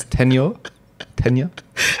by his tenure?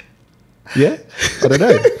 Yeah? I don't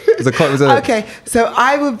know. Okay, so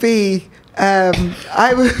I would be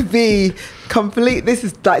complete. This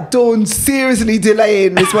is like Dawn seriously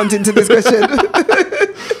delaying responding to this question.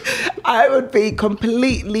 I would be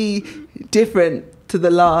completely different to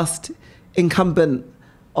the last incumbent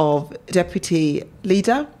of deputy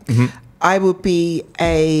leader. I would be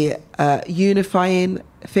a unifying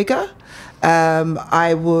figure.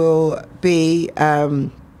 I will be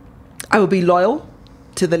loyal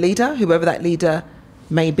to the leader, whoever that leader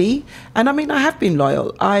may be. And I mean, I have been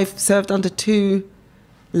loyal. I've served under 2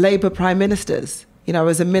 Labour prime ministers. You know, I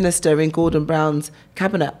was a minister in Gordon Brown's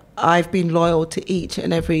cabinet. I've been loyal to each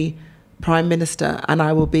and every prime minister, and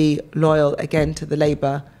I will be loyal again to the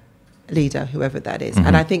Labour leader, whoever that is.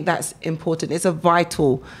 And I think that's important. It's a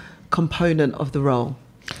vital component of the role.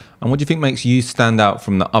 And what do you think makes you stand out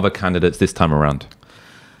from the other candidates this time around?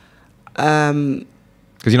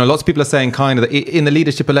 Because, lots of people are saying kind of that in the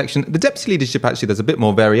leadership election, the deputy leadership, actually, there's a bit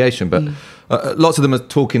more variation, but lots of them are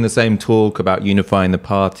talking the same talk about unifying the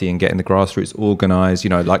party and getting the grassroots organised,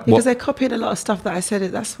 Because they're copying a lot of stuff that I said,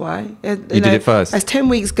 that's why. You did it first. As 10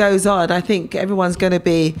 weeks goes on, I think everyone's going to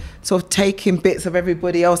be sort of taking bits of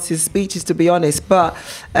everybody else's speeches, to be honest. But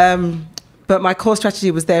my core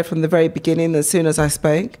strategy was there from the very beginning, as soon as I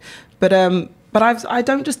spoke. But I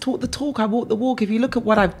don't just talk the talk, I walk the walk. If you look at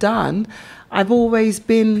what I've done, I've always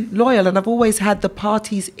been loyal and I've always had the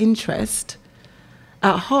party's interest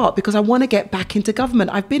at heart because I want to get back into government.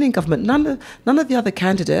 I've been in government. None of the other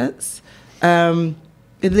candidates,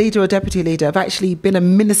 the leader or deputy leader, have actually been a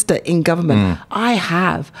minister in government. I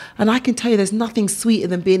have. And I can tell you there's nothing sweeter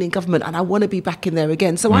than being in government, and I want to be back in there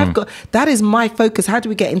again. So that is my focus. How do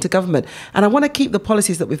we get into government? And I want to keep the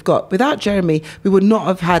policies that we've got. Without Jeremy, we would not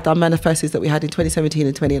have had our manifestos that we had in 2017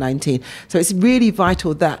 and 2019. So it's really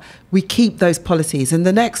vital that we keep those policies. In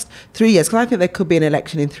the next 3 years, because I think there could be an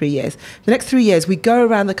election in 3 years, the next 3 years, we go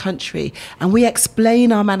around the country and we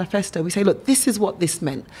explain our manifesto. We say, look, this is what this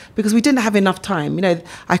meant, because we didn't have enough time.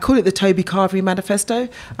 I call it the Toby Carvery Manifesto.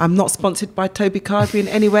 I'm not sponsored by Toby Carvery in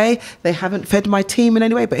any way. They haven't fed my team in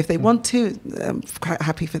any way, but if they want to, I'm quite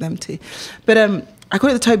happy for them to. But I call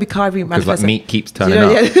it the Toby Carvery Manifesto. Because meat keeps turning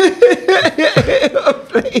up.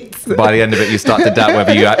 By the end of it, you start to doubt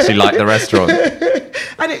whether you actually like the restaurant.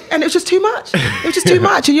 And it was just too much. It was just too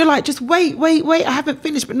much. And you're like, just wait, I haven't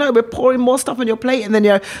finished. But no, we're pouring more stuff on your plate. And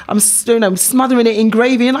then I'm smothering it in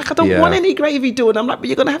gravy. And I don't want any gravy, dude. I'm like, but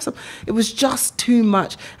you're going to have some. It was just too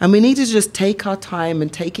much. And we needed to just take our time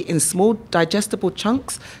and take it in small, digestible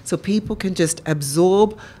chunks so people can just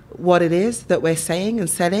absorb what it is that we're saying and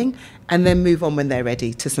selling, and then move on when they're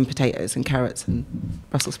ready to some potatoes and carrots and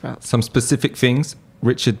Brussels sprouts. Some specific things.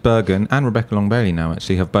 Richard Bergen and Rebecca Long-Bailey now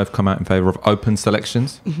actually have both come out in favour of open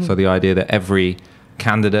selections. So the idea that every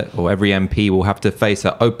candidate or every MP will have to face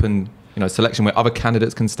an open selection where other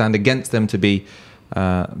candidates can stand against them to be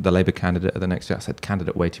the Labour candidate at the next year. I said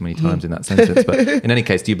candidate way too many times in that sentence. But in any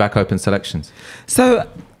case, do you back open selections? So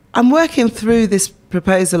I'm working through this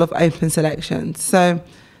proposal of open selections. So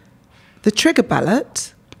the trigger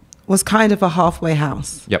ballot was kind of a halfway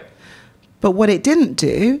house. Yep. But what it didn't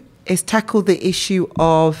do is tackle the issue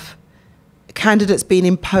of candidates being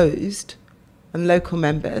imposed on local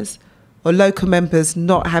members, or local members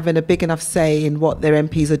not having a big enough say in what their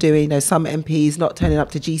MPs are doing. Some MPs not turning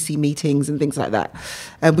up to GC meetings and things like that,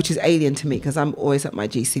 which is alien to me because I'm always at my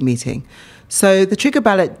GC meeting. So the trigger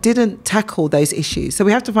ballot didn't tackle those issues. So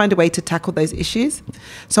we have to find a way to tackle those issues.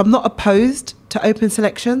 So I'm not opposed to open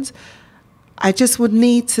selections. I just would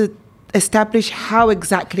need to establish how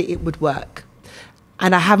exactly it would work.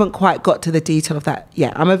 And I haven't quite got to the detail of that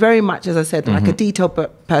yet. I'm a very much, as I said, like a detailed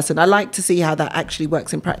person. I like to see how that actually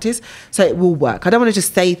works in practice, so it will work. I don't want to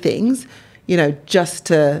just say things, just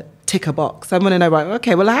to tick a box. I want to know, right,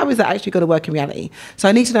 okay, well, how is that actually going to work in reality? So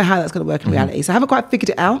I need to know how that's going to work in reality. So I haven't quite figured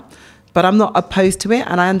it out, but I'm not opposed to it,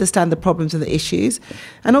 and I understand the problems and the issues.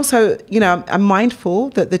 And also, I'm mindful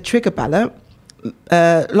that the trigger ballot,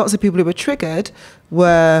 lots of people who were triggered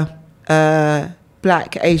were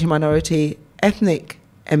black, Asian minority, ethnic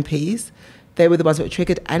MPs. They were the ones that were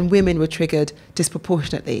triggered, and women were triggered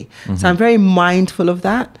disproportionately. So I'm very mindful of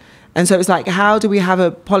that. And so it's like, how do we have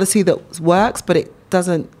a policy that works, but it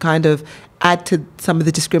doesn't kind of add to some of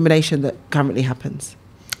the discrimination that currently happens?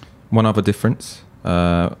 One other difference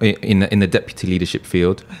in the deputy leadership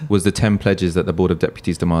field was the 10 pledges that the Board of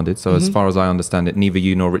Deputies demanded. So as far as I understand it, neither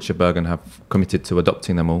you nor Richard Bergen have committed to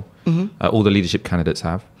adopting them all. All the leadership candidates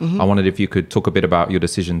have. I wondered if you could talk a bit about your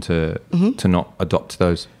decision to not adopt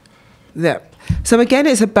those. Yeah. So again,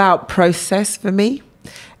 it's about process for me,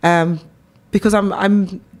 because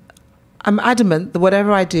I'm adamant that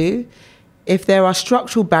whatever I do, if there are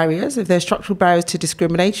structural barriers, if there's structural barriers to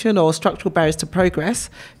discrimination or structural barriers to progress,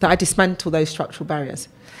 that I dismantle those structural barriers.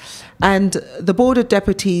 And the Board of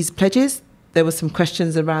Deputies pledges, there were some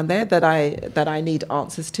questions around there that I need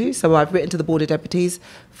answers to. So I've written to the Board of Deputies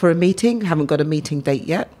for a meeting, haven't got a meeting date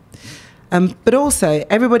yet. But also,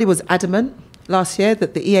 everybody was adamant last year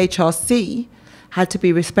that the EHRC had to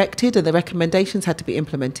be respected and the recommendations had to be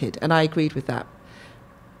implemented. And I agreed with that.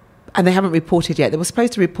 And they haven't reported yet. They were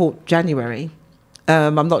supposed to report January.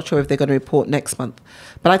 I'm not sure if they're going to report next month.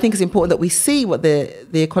 But I think it's important that we see what the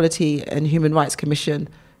Equality and Human Rights Commission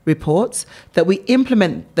reports, that we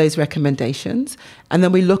implement those recommendations, and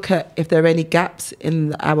then we look at if there are any gaps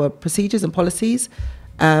in our procedures and policies,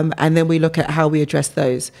 and then we look at how we address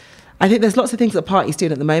those. I think there's lots of things that parties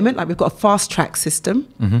doing at the moment. Like we've got a fast track system.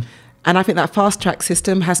 And I think that fast track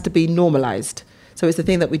system has to be normalised. So it's the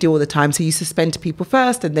thing that we do all the time. So you suspend people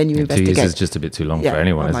first and then you investigate. 2 years is just a bit too long for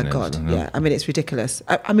anyone, isn't it? Oh my God, yeah. I mean, it's ridiculous.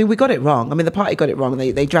 I mean, we got it wrong. I mean, the party got it wrong.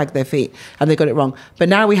 They dragged their feet and they got it wrong. But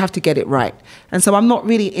now we have to get it right. And so I'm not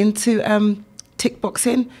really into tick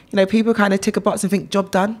boxing. You know, people kind of tick a box and think,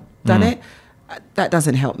 job done it. That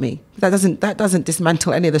doesn't help me. That doesn't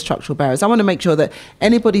dismantle any of the structural barriers. I want to make sure that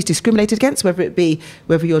anybody's discriminated against,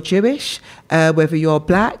 whether you're Jewish, whether you're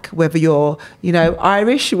black, whether you're, you know,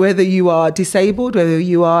 Irish, whether you are disabled, whether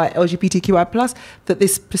you are LGBTQI+, that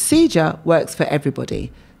this procedure works for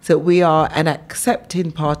everybody. So we are an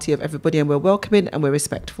accepting party of everybody and we're welcoming and we're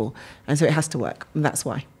respectful. And so it has to work. And that's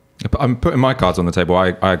why. I'm putting my cards on the table.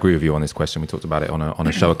 I agree with you on this question. We talked about it on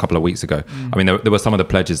a show a couple of weeks ago. I mean, there were some of the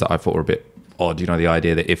pledges that I thought were a bit odd. You know, the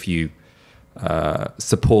idea that if you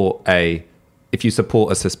support a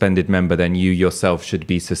suspended member, then you yourself should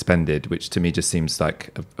be suspended, which to me just seems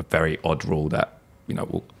like a very odd rule that, you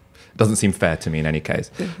know, doesn't seem fair to me in any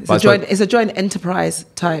case. It's a joint enterprise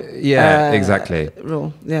type exactly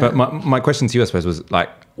rule. Yeah. But my question to you, I suppose, was like,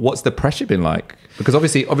 what's the pressure been like? Because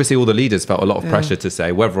obviously all the leaders felt a lot of pressure to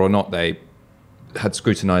say whether or not they had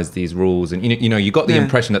scrutinized these rules, and you know you got the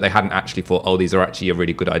impression that they hadn't actually thought, oh, these are actually a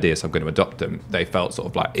really good idea, so I'm going to adopt them. They felt sort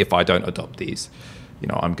of like, if I don't adopt these, you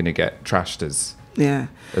know, I'm going to get trashed as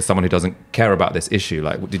someone who doesn't care about this issue.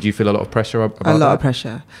 Like, did you feel a lot of pressure about that? A lot of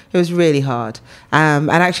pressure. It was really hard. And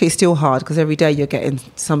actually it's still hard because every day you're getting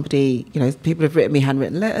somebody, you know, people have written me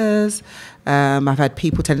handwritten letters. I've had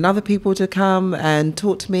people telling other people to come and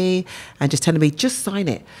talk to me and just telling me, just sign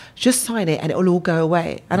it and it'll all go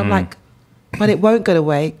away. And I'm like, but it won't go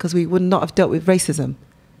away because we would not have dealt with racism.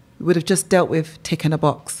 We would have just dealt with ticking a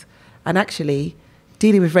box. And actually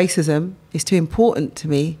dealing with racism is too important to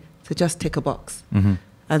me to just tick a box.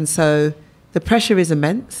 And so the pressure is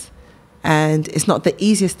immense and it's not the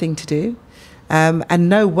easiest thing to do. And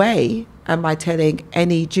no way am I telling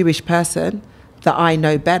any Jewish person that I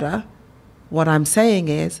know better. What I'm saying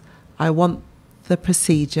is I want the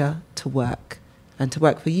procedure to work and to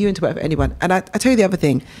work for you and to work for anyone. And I tell you the other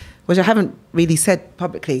thing, which I haven't really said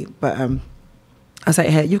publicly, but I'll say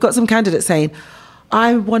it here. You've got some candidates saying,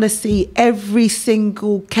 I want to see every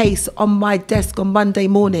single case on my desk on Monday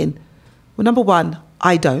morning. Well, number one,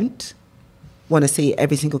 I don't want to see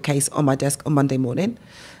every single case on my desk on Monday morning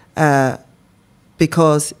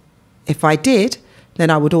because if I did, then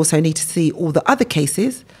I would also need to see all the other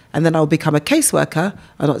cases and then I would become a caseworker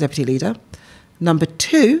and not deputy leader. Number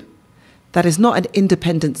two, that is not an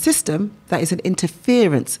independent system, that is an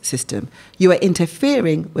interference system. You are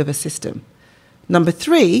interfering with a system. Number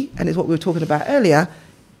three, and it's what we were talking about earlier,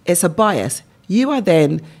 it's a bias. You are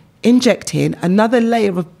then injecting another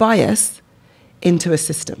layer of bias into a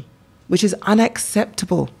system, which is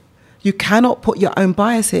unacceptable. You cannot put your own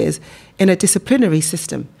biases in a disciplinary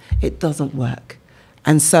system. It doesn't work.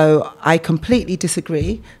 And so I completely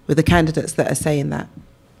disagree with the candidates that are saying that.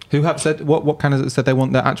 Who have said, what candidates said they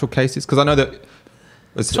want their actual cases? Because I know that...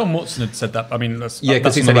 Tom Watson had said that. I mean, that's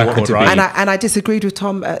because he on said the he wanted record, to right? And I disagreed with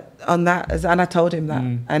Tom on that, and I told him that.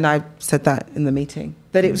 And I said that in the meeting,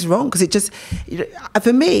 that it was wrong, because it just...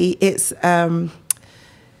 For me, it's a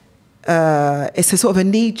sort of a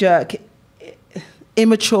knee-jerk,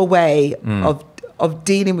 immature way of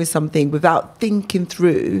dealing with something without thinking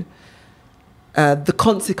through the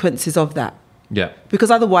consequences of that. Yeah.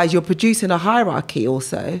 Because otherwise you're producing a hierarchy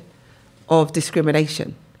also of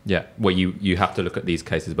discrimination. Yeah, well, you have to look at these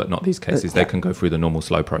cases, but not these cases. They can go through the normal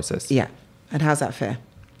slow process. Yeah. And how's that fair?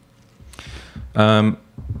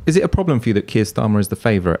 Is it a problem for you that Keir Starmer is the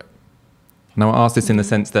favourite? Now, I ask this in the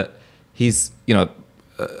sense that he's, you know,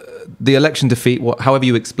 the election defeat, however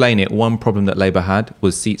you explain it, one problem that Labour had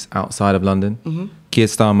was seats outside of London. Keir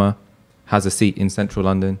Starmer has a seat in central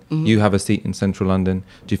London. You have a seat in central London.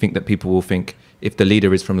 Do you think that people will think, if the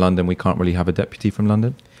leader is from London, we can't really have a deputy from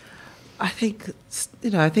London? I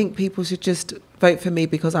think people should just vote for me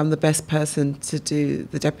because I'm the best person to do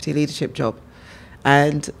the deputy leadership job.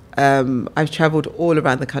 And I've travelled all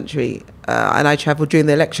around the country, and I travelled during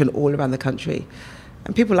the election all around the country,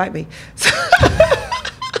 and people like me.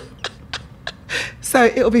 So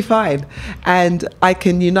it'll be fine. And I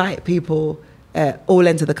can unite people all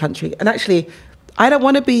ends of the country. And actually, I don't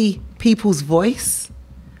want to be people's voice.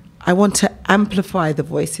 I want to amplify the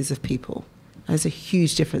voices of people. There's a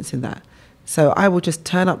huge difference in that. So I will just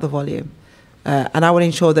turn up the volume. And I will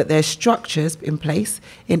ensure that there's structures in place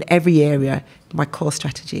in every area, my core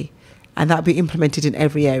strategy. And that'll be implemented in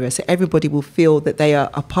every area. So everybody will feel that they are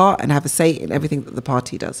a part and have a say in everything that the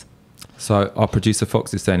party does. So our producer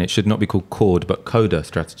Fox is saying it should not be called CORD, but CODA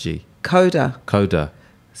strategy. Coda.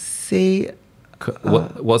 C. I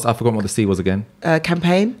forgot what the C was again.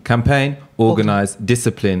 Campaign. Organise,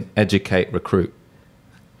 discipline, educate, recruit.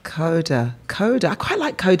 Coda. I quite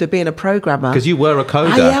like Coda being a programmer. Because you were a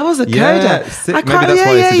coder. Yeah, I was a coder. Maybe that's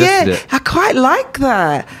why you suggested it. I quite like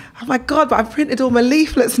that. Oh my God, but I've printed all my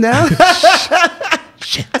leaflets now.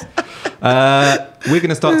 Shit. We're going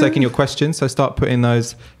to start taking your questions, so start putting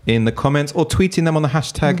those in the comments or tweeting them on the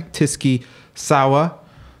hashtag TiskiSour.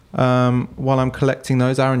 While I'm collecting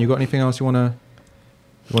those, Aaron, you got anything else you want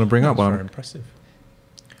to bring up? Very impressive.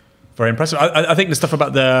 Very impressive. I think the stuff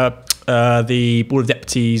about the Board of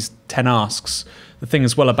Deputies 10 asks, the thing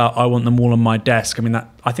as well about I want them all on my desk. I mean,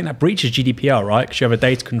 I think that breaches GDPR, right? Because you have a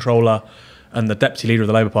data controller and the deputy leader of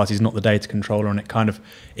the Labour Party is not the data controller, and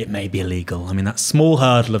it may be illegal. I mean, that small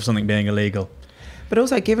hurdle of something being illegal. But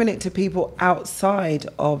also giving it to people outside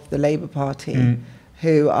of the Labour Party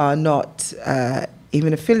who are not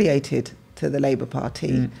even affiliated to the Labour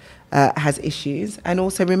Party has issues. And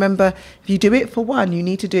also remember, if you do it for one, you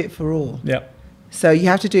need to do it for all. Yeah. So you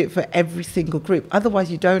have to do it for every single group.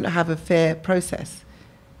 Otherwise, you don't have a fair process.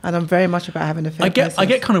 And I'm very much about having a fair process. I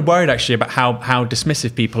get kind of worried, actually, about how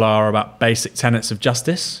dismissive people are about basic tenets of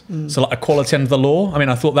justice. So like equality under the law. I mean,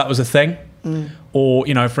 I thought that was a thing. Or,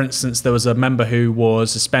 you know, for instance, there was a member who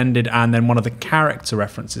was suspended and then one of the character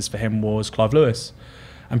references for him was Clive Lewis.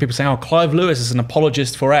 And people saying, oh, Clive Lewis is an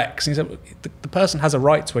apologist for X. And he said, the person has a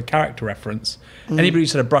right to a character reference. Anybody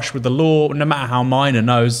who's had a brush with the law, no matter how minor,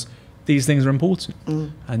 knows these things are important.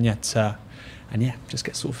 And yet, just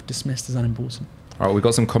get sort of dismissed as unimportant. All right, we've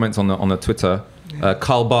got some comments on the Twitter.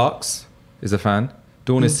 Carl Barks is a fan.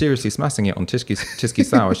 Dawn is seriously smashing it on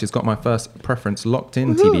TiskiSour. She's got my first preference locked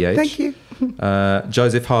in, TBH. Thank you.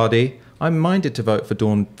 Joseph Hardy. I'm minded to vote for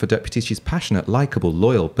Dawn for deputy. She's passionate, likeable,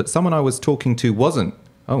 loyal, but someone I was talking to wasn't.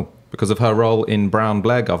 Oh, because of her role in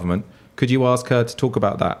Brown-Blair government. Could you ask her to talk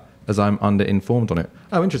about that, as I'm under-informed on it?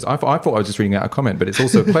 Oh, interesting. I thought I was just reading out a comment, but it's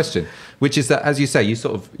also a question, which is that, as you say,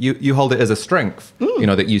 you hold it as a strength, you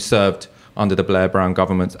know, that you served under the Blair-Brown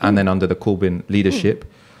government and then under the Corbyn leadership.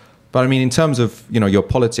 But I mean, in terms of, you know, your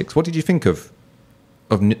politics, what did you think of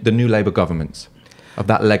the new Labour governments, of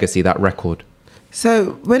that legacy, that record?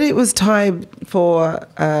 So when it was time for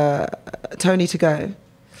Tony to go,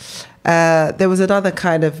 there was another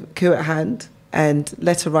kind of coup at hand and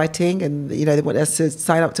letter writing, and, you know, they wanted us to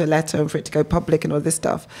sign up to a letter and for it to go public and all this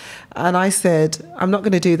stuff. And I said, I'm not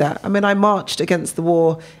going to do that. I mean, I marched against the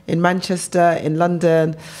war in Manchester, in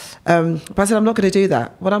London, but I said, I'm not going to do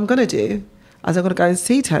that. What I'm going to do is I'm going to go and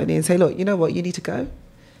see Tony and say, look, you know what, you need to go.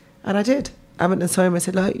 And I did. I went and saw him and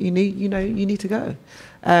said, look, you need to go.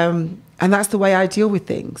 And that's the way I deal with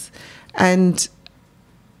things. And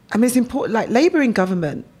I mean, it's important, like Labour in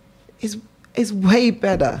government is way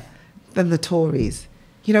better than the Tories.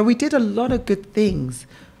 You know, we did a lot of good things.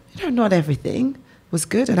 You know, not everything was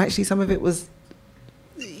good, and actually some of it was,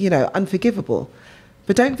 you know, unforgivable.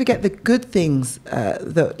 But don't forget the good things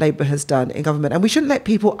that Labour has done in government. And we shouldn't let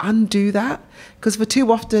people undo that, because for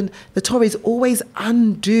too often the Tories always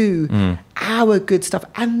undo our good stuff.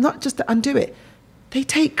 And not just to undo it, they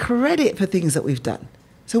take credit for things that we've done.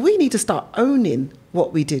 So we need to start owning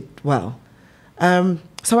what we did well.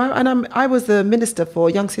 I was the Minister for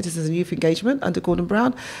Young Citizens and Youth Engagement under Gordon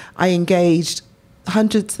Brown. I engaged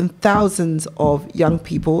hundreds and thousands of young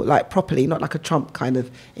people, like properly, not like a Trump kind of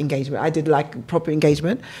engagement. I did like proper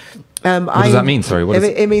engagement. What does that mean? Sorry,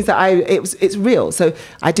 it means that it's real. So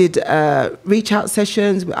I did reach out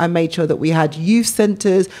sessions. I made sure that we had youth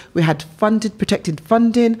centres. We had protected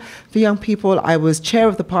funding for young people. I was chair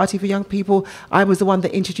of the party for young people. I was the one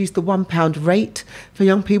that introduced the £1 rate for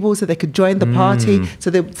young people so they could join the party, so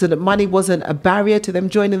that money wasn't a barrier to them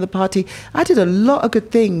joining the party. I did a lot of good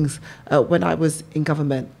things when I was in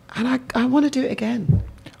government, and I want to do it again.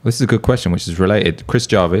 This is a good question, which is related. Chris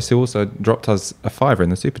Jarvis, who also dropped us a £5 in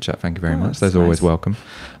the super chat. Thank you very much. Those are always welcome.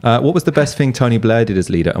 What was the best thing Tony Blair did as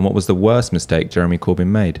leader, and what was the worst mistake Jeremy Corbyn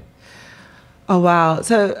made? Oh, wow.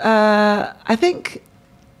 So I think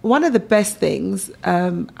one of the best things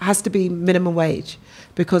has to be minimum wage,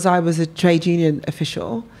 because I was a trade union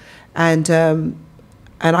official,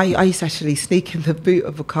 and I used to actually sneak in the boot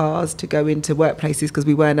of the cars to go into workplaces, because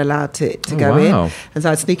we weren't allowed to go in. And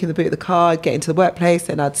so I'd sneak in the boot of the car, get into the workplace,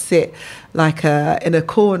 and I'd sit like in a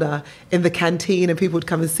corner in the canteen, and people would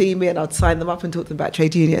come and see me, and I'd sign them up and talk to them about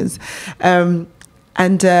trade unions. And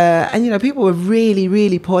you know, people were really,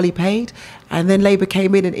 really poorly paid. And then Labour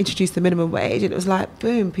came in and introduced the minimum wage, and it was like,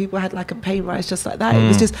 boom, people had like a pay rise just like that. It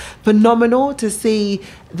was just phenomenal to see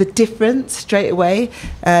the difference straight away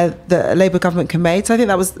that a Labour government can make. So I think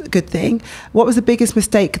that was a good thing. What was the biggest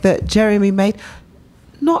mistake that Jeremy made?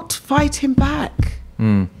 not fighting back.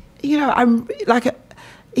 You know, I'm like,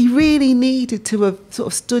 he really needed to have sort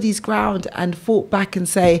of stood his ground and fought back and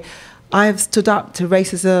say, I've stood up to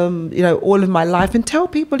racism, you know, all of my life, and tell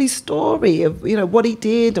people his story of, you know, what he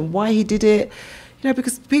did and why he did it, you know,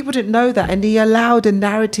 because people didn't know that, and he allowed a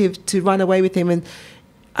narrative to run away with him,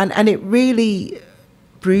 and it really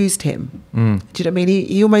bruised him. Do you know what I mean?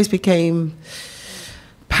 He almost became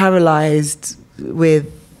paralyzed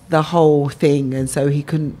with the whole thing, and so he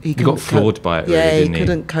got floored by it. Yeah, really, didn't he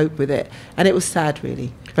couldn't cope with it, and it was sad,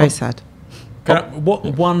 really, very sad.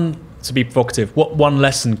 To be provocative, what one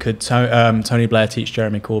lesson could Tony Blair teach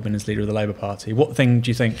Jeremy Corbyn as leader of the Labour Party? What thing do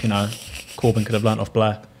you think, you know, Corbyn could have learnt off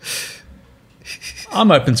Blair? I'm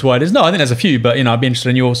open to ideas. No, I think there's a few, but, you know, I'd be interested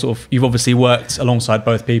in your sort of, you've obviously worked alongside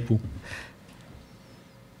both people.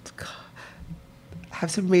 Have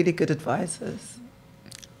some really good advisors.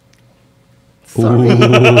 Sorry. Oh,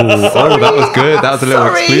 that was good. That was a little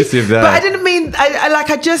exclusive there. But I didn't mean,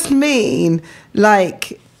 I just mean,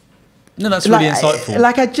 like... No, that's really insightful.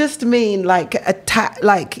 Like, I just mean, like, attack,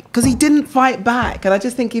 like, because he didn't fight back. And I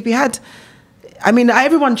just think if he had, I mean,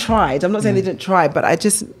 everyone tried. I'm not saying they didn't try, but I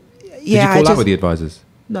just, Did you fall out with the advisors?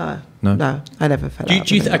 No, I never fell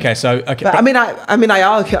out. Okay. But I mean, I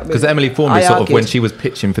argue. Because Emily Formby sort of, when she was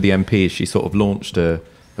pitching for the MP, she sort of launched a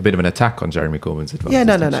bit of an attack on Jeremy Corbyn's advisors. Yeah,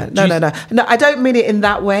 no. I don't mean it in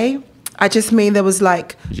that way. I just mean there was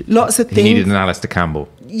like lots of things. He needed an Alistair Campbell.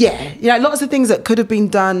 Yeah, lots of things that could have been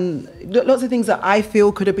done. Lots of things that I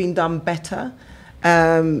feel could have been done better.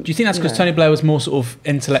 Do you think that's because Tony Blair was more sort of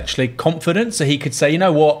intellectually confident, so he could say, you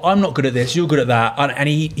know what, I'm not good at this, you're good at that, and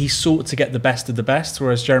he sought to get the best of the best,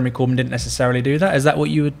 whereas Jeremy Corbyn didn't necessarily do that? Is that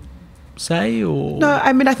what you would say? Or no,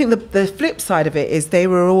 I mean, I think the flip side of it is they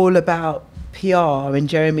were all about PR, and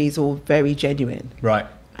Jeremy's all very genuine, right?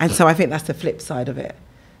 And so I think that's the flip side of it.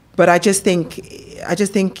 But I just think,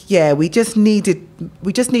 yeah, we just needed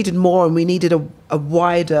more, and we needed a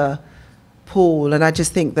wider pool. And I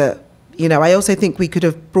just think that, you know, I also think we could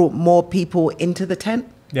have brought more people into the tent.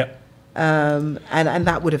 Yeah. And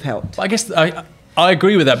that would have helped. I guess I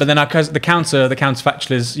agree with that. But then the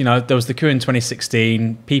counterfactual is, you know, there was the coup in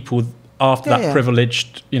 2016. People after that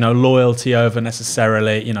privileged, you know, loyalty over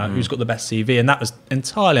necessarily, you know, who's got the best CV, and that was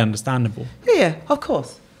entirely understandable. Yeah, of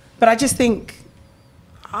course. But I just think.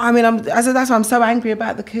 I mean, that's why I'm so angry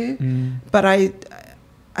about the coup. But I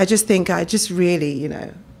just think I just really, you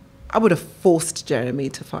know, I would have forced Jeremy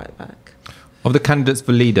to fight back. Of the candidates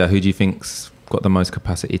for leader, who do you think's got the most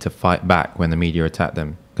capacity to fight back when the media attack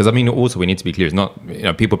them? Because I mean, also we need to be clear. It's not, you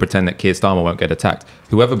know, people pretend that Keir Starmer won't get attacked.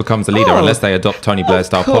 Whoever becomes the leader, unless they adopt Tony Blair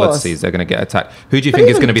style policies, they're going to get attacked. Who do you think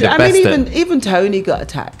is going to be the best? I mean, even Tony got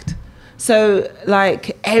attacked. So,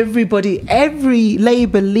 like, every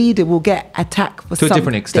Labour leader will get attacked for something. To a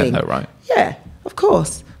different extent, though, right? Yeah, of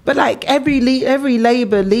course. But, like, every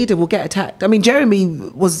Labour leader will get attacked. I mean, Jeremy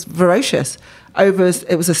was ferocious it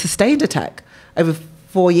was a sustained attack over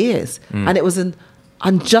 4 years. And it was an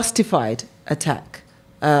unjustified attack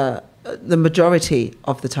the majority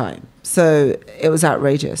of the time. So, it was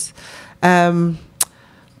outrageous.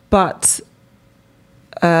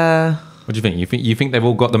 What do you think? You think they've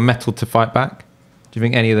all got the mettle to fight back? Do you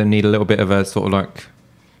think any of them need a little bit of a sort of like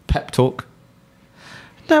pep talk?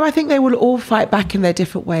 No, I think they will all fight back in their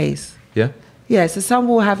different ways. Yeah? Yeah, so some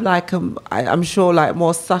will have like, I'm sure, like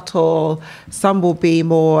more subtle. Some will be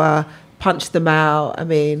more punch them out. I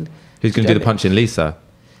mean... Who's going to do the punching? Lisa?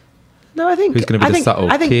 No, I think... Who's going to be the subtle?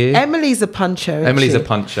 I think Keir? Emily's a puncher. Emily's a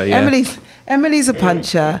puncher, yeah. Emily's a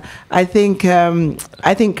puncher. I think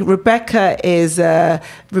Rebecca is the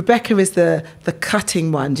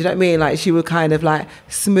cutting one. Do you know what I mean? Like, she would kind of like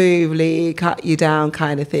smoothly cut you down,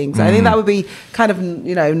 kind of thing. So I think that would be kind of,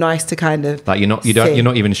 you know, nice to kind of like you're not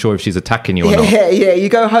even sure if she's attacking you or not. Yeah. You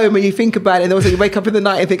go home and you think about it, and also you wake up in the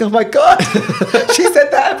night and think, oh my God, she said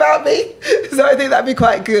that about me. So I think that'd be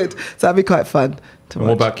quite good. So that'd be quite fun. And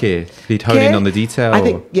what about Keir? He'd hone in on the detail? I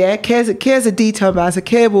think, Keir's a detail man. So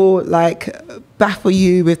Keir will, like, baffle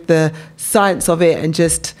you with the science of it and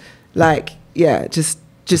just, like,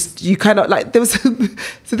 just you cannot, like, there was...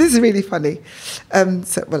 so this is really funny.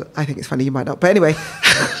 Well, I think it's funny, you might not. But anyway.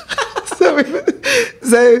 So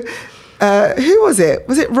who was it?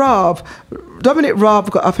 Was it Raab? Dominic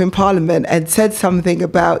Raab got up in Parliament and said something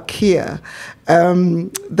about Keir,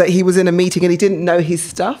 that he was in a meeting and he didn't know his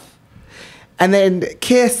stuff. And then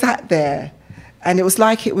Keir sat there, and it was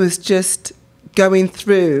like it was just going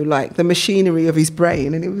through like the machinery of his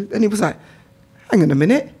brain, and he was like, "Hang on a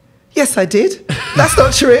minute, yes, I did. That's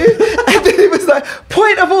not true." And then it was like,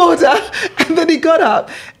 "Point of order," and then he got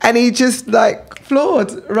up and he just like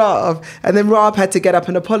floored Rav, and then Rav had to get up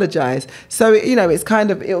and apologise. So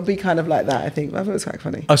it'll be kind of like that. I think. I thought it was quite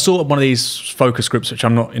funny. I saw one of these focus groups, which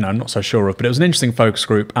I'm not so sure of, but it was an interesting focus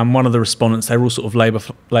group, and one of the respondents, they were all sort of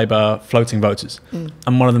Labour floating voters,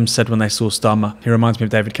 and one of them said when they saw Starmer, he reminds me of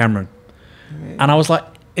David Cameron, and I was like,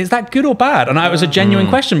 is that good or bad? And it was a genuine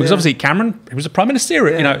question, because obviously Cameron, he was a prime minister.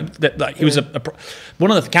 He was one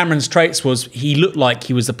of the Cameron's traits was he looked like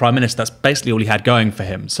he was the prime minister. That's basically all he had going for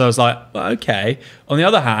him. So I was like, well, okay. On the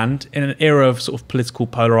other hand, in an era of sort of political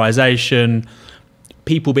polarization,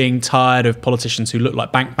 people being tired of politicians who look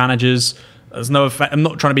like bank managers. There's no effect. I'm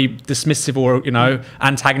not trying to be dismissive or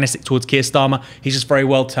antagonistic towards Keir Starmer. He's just very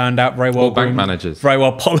well turned out, very well bank managers, very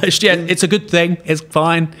well polished. Yeah, it's a good thing. It's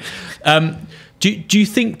fine. Do you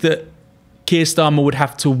think that Keir Starmer would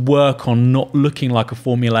have to work on not looking like a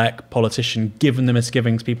formulaic politician, given the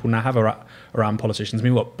misgivings people now have around politicians? I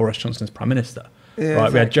mean, Boris Johnson is Prime Minister, right?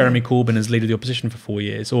 Exactly. We had Jeremy Corbyn as leader of the opposition for 4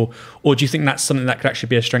 years. Or do you think that's something that could actually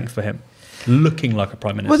be a strength for him, looking like a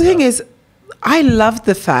Prime Minister? Well, the thing is, I love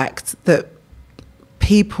the fact that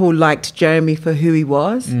people liked Jeremy for who he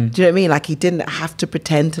was. Do you know what I mean? Like, he didn't have to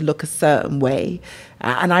pretend to look a certain way.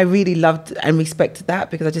 And I really loved and respected that,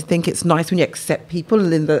 because I just think it's nice when you accept people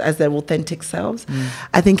as their authentic selves.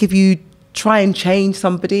 I think if you try and change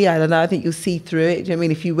somebody, I don't know, I think you'll see through it. Do you know what I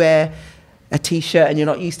mean? If you wear a T-shirt and you're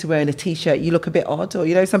not used to wearing a T-shirt, you look a bit odd.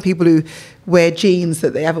 Or, some people who wear jeans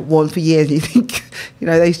that they haven't worn for years, and you think,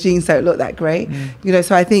 those jeans don't look that great.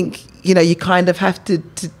 So I think, you kind of have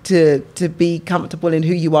to be comfortable in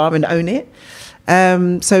who you are and own it.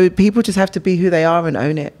 So people just have to be who they are and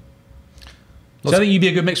own it. So I think you'd be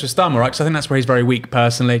a good mix with Starmer, right? Because I think that's where he's very weak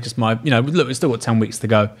personally. Just look, we've still got 10 weeks to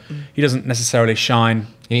go. He doesn't necessarily shine.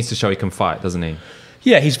 He needs to show he can fight, doesn't he?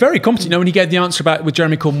 Yeah, he's very competent. When he gave the answer with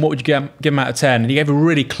Jeremy Corbyn, what would you give him out of 10? And he gave a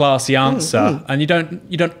really classy answer. And you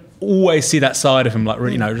don't always see that side of him, like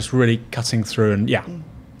really, just really cutting through. And yeah.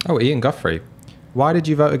 Oh, Ian Guthrie, why did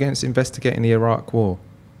you vote against investigating the Iraq War?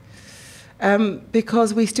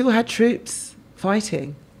 Because we still had troops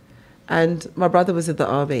fighting, and my brother was in the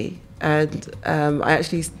army. And I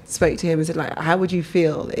actually spoke to him and said, like, how would you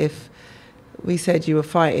feel if we said you were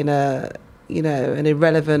fighting an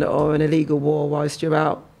irrelevant or an illegal war whilst you're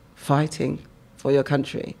out fighting for your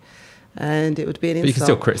country? And it would be an insult. But you can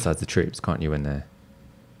still criticise the troops, can't you, in there?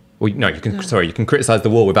 Well, no, you can. No. Sorry, you can criticise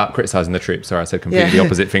the war without criticising the troops. Sorry, I said completely the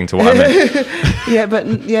opposite thing to what I meant.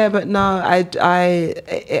 but no,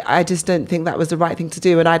 I just don't think that was the right thing to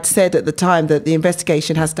do. And I'd said at the time that the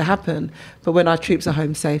investigation has to happen, but when our troops are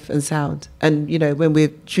home safe and sound, and when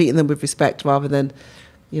we're treating them with respect rather than,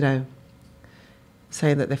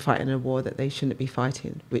 saying that they're fighting a war that they shouldn't be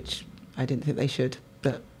fighting, which I didn't think they should,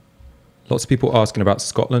 but. Lots of people asking about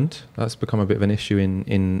Scotland. That's become a bit of an issue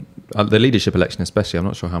in the leadership election, especially. I'm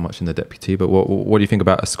not sure how much in the deputy, but what do you think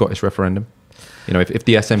about a Scottish referendum? If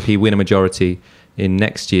the SNP win a majority in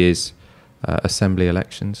next year's Assembly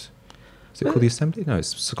elections, is it called the Assembly? No,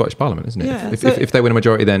 it's Scottish Parliament, isn't it? Yeah, if they win a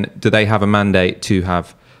majority, then do they have a mandate to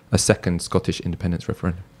have a second Scottish independence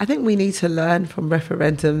referendum? I think we need to learn from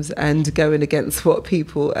referendums and going against what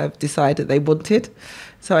people have decided they wanted.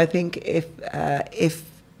 So I think if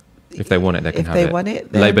they want it, they can have it. If they want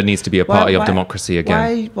it, Labour needs to be a party of democracy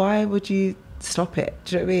again. Why would you stop it?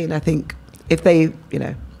 Do you know what I mean? I think if they,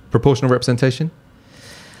 Proportional representation?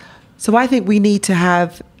 So I think we need to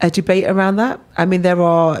have a debate around that. I mean, there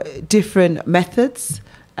are different methods.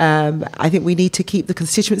 I think we need to keep the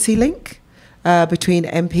constituency link between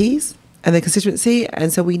MPs and the constituency.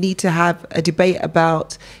 And so we need to have a debate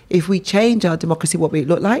about if we change our democracy, what we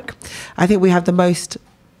look like. I think we have the most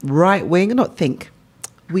right-wing,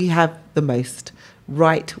 we have the most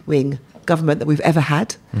right-wing government that we've ever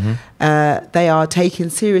had. They are taking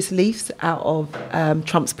serious leaves out of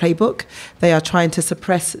Trump's playbook. They are trying to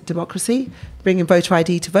suppress democracy. Bringing voter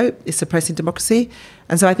ID to vote is suppressing democracy.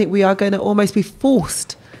 And so I think we are going to almost be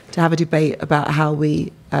forced to have a debate about how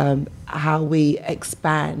we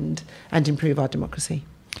expand and improve our democracy.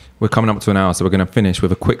 We're coming up to an hour, so we're going to finish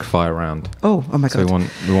with a quick-fire round. Oh my God. So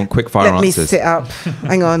we want quick-fire answers. Let me sit up.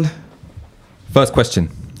 Hang on. First question.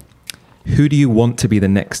 Who do you want to be the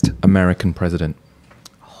next American president?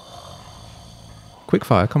 Quick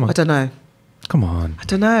fire, come on. I don't know. Come on. I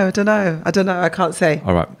don't know. I can't say.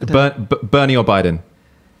 All right. Bernie or Biden?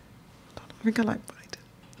 I think I like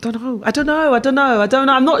Biden. I don't know.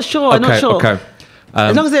 I'm not sure. Okay.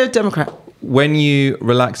 As long as they're a Democrat. When you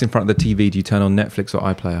relax in front of the TV, do you turn on Netflix or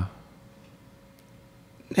iPlayer?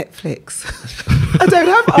 Netflix. I don't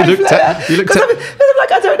have iPlayer. I'm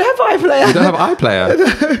like, I don't have iPlayer. You don't have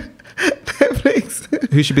iPlayer?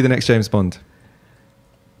 Netflix. Who should be the next James Bond?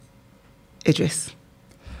 Idris.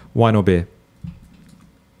 Wine or beer?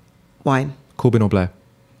 Wine. Corbyn or Blair?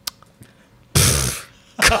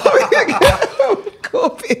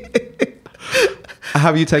 Corbyn.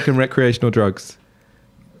 Have you taken recreational drugs?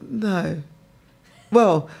 No.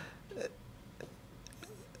 Well,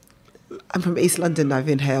 I'm from East London. I've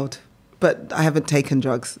inhaled, but I haven't taken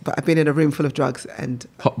drugs. But I've been in a room full of drugs and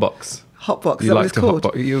Hotbox. Hotbox. Is that what it's called?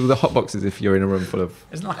 The hotbox is if you're in a room full of.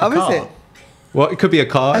 It's not like a car. Is it? Well, it could be a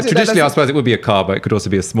car. Traditionally, I suppose it would be a car, but it could also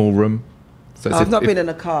be a small room. So I've not been in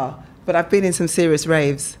a car, but I've been in some serious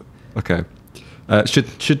raves. Okay.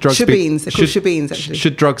 Should drugs shebeens, they're called shebeens, actually.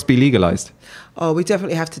 Should drugs be legalised? Oh, we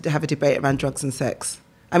definitely have to have a debate around drugs and sex.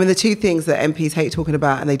 I mean, the two things that MPs hate talking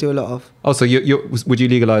about, and they do a lot of. Oh, so would you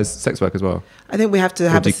legalise sex work as well? I think we have to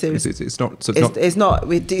have a serious. It's not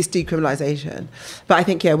decriminalisation, but I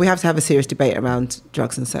think we have to have a serious debate around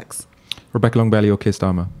drugs and sex. Rebecca Long-Bailey or Keir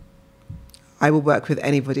Starmer? I will work with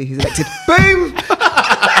anybody who's elected. Boom.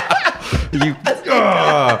 We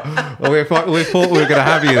thought we were going to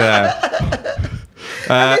have you there.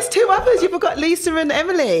 And there's two others. You forgot Lisa and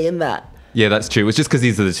Emily in that. Yeah, that's true. It's just because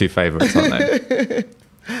these are the two favourites, aren't they?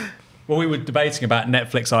 Well, we were debating about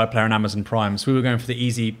Netflix, iPlayer, and Amazon Prime, so we were going for the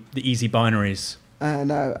easy binaries.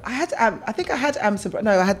 No, I had. I think I had Amazon.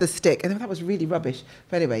 No, I had the stick, and that was really rubbish.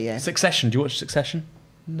 But anyway, yeah. Succession. Do you watch Succession?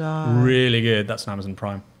 No. Really good. That's on Amazon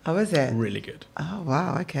Prime. Oh, is it? Really good. Oh,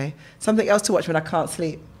 wow. Okay. Something else to watch when I can't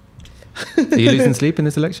sleep. Are you losing sleep in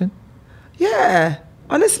this election? Yeah.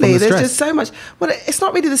 Honestly, there's just so much. Well, it's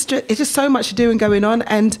not really the stress. It's just so much to do and going on.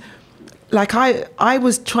 And like I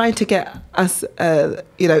was trying to get us,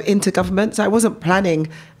 into government. So I wasn't planning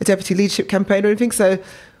a deputy leadership campaign or anything. So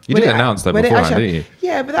you did announce that beforehand, didn't you?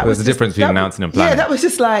 Yeah, but that was the difference between announcing and planning. Yeah, that was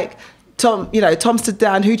just like Tom stood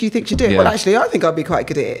down. Who do you think should do it? Yeah. Well, actually, I think I'll be quite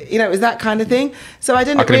good at it. It was that kind of thing. So I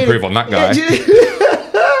didn't. I can improve on that guy.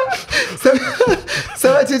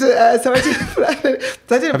 So I did.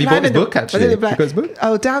 Have you bought his book actually? You got his book?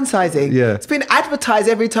 Oh, Downsizing. Yeah. It's been advertised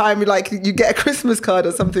every time. Like you get a Christmas card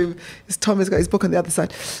or something. Tom has got his book on the other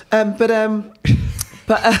side. I forgot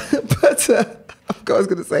what I was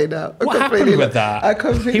going to say now. What happened with that?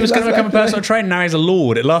 He was going to become a personal trainer. Now he's a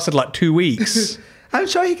lord. It lasted like 2 weeks. I'm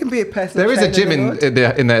sure he can be a personal trainer. There is a gym in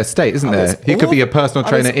their estate, isn't there? He could be a personal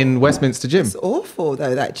trainer in Westminster Gym. It's awful,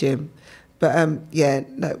 though, that gym. But,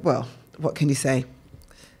 well, what can you say?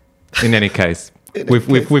 In any case,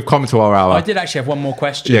 we've come to our hour. I did actually have one more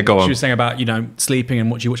question. Yeah, go on. She was saying about, sleeping and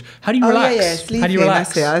what you watch. How do you relax? Yeah, sleeping. How do you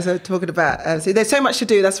relax? That's it. I was talking about, so there's so much to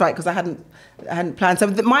do, that's right, because I hadn't planned. So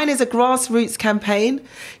mine is a grassroots campaign.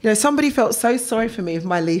 Somebody felt so sorry for me with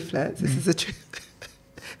my leaflets. This is a truth.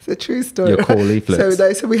 It's a true story. Your core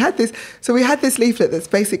leaflets. So we had this leaflet that's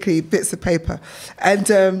basically bits of paper, and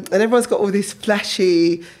everyone's got all this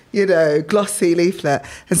flashy, glossy leaflet.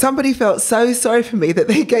 And somebody felt so sorry for me that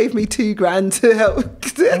they gave me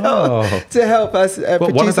 $2,000 to help us.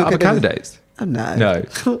 What, one of the other candidates? Oh, no. No.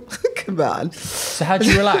 Come on. So how do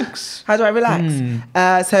you relax? How do I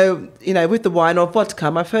relax? So, with the wine or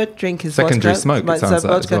vodka, my third drink is secondary vodka. Smoke, it sounds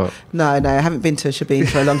like as well. No, I haven't been to a shebeen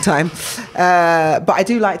for a long time. But I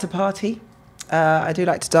do like to party. I do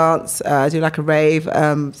like to dance. I do like a rave,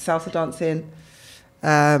 salsa dancing. All that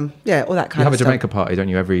kind of stuff. You have a Jamaica party, don't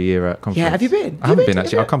you, every year at conference? Yeah, have you been? I haven't been,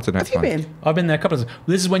 actually. I'll come to the next one. Have you been? I've been there a couple of times.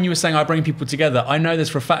 This is when you were saying I bring people together. I know this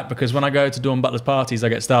for a fact because when I go to Dawn Butler's parties, I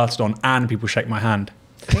get started on and people shake my hand.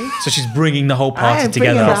 So she's bringing the whole party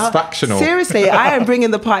together. Factional. Seriously, I am bringing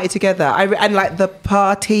the party together. And like the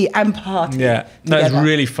party and party. Yeah, no, it was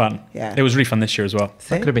really fun. Yeah, it was really fun this year as well.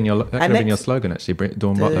 That could have been your slogan actually.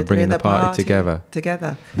 Dawn Butler bringing the party together.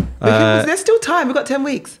 There's still time. We've got 10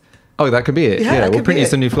 weeks. Oh, that could be it. Yeah, we'll print you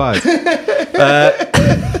some new flyers.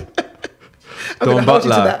 Dawn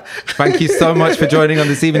Butler, thank you so much for joining on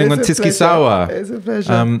this evening on Tysky Sour. It's a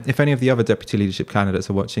pleasure. If any of the other deputy leadership candidates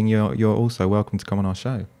are watching, you're also welcome to come on our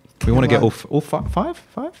show. We want to get all five? Five.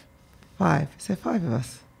 Is there 5 of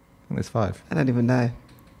us? I think there's 5. I don't even know.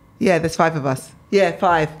 Yeah, there's 5 of us. Yeah,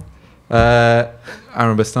 5.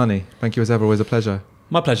 Aaron Bastani, thank you as ever. Always a pleasure.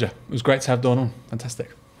 My pleasure. It was great to have Dawn on. Fantastic.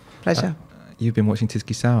 Pleasure. You've been watching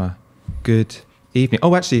Tysky Sour. Good evening.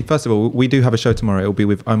 Oh, actually, first of all, we do have a show tomorrow. It'll be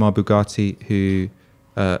with Omar Barghouti,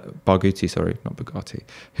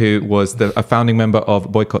 who was a founding member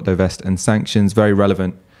of Boycott, Divest and Sanctions. Very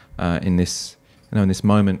relevant in this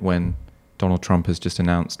moment when Donald Trump has just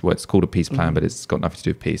announced what's called a peace plan, but it's got nothing to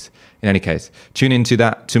do with peace. In any case, tune into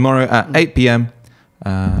that tomorrow at 8 p.m.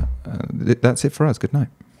 That's it for us. Good night.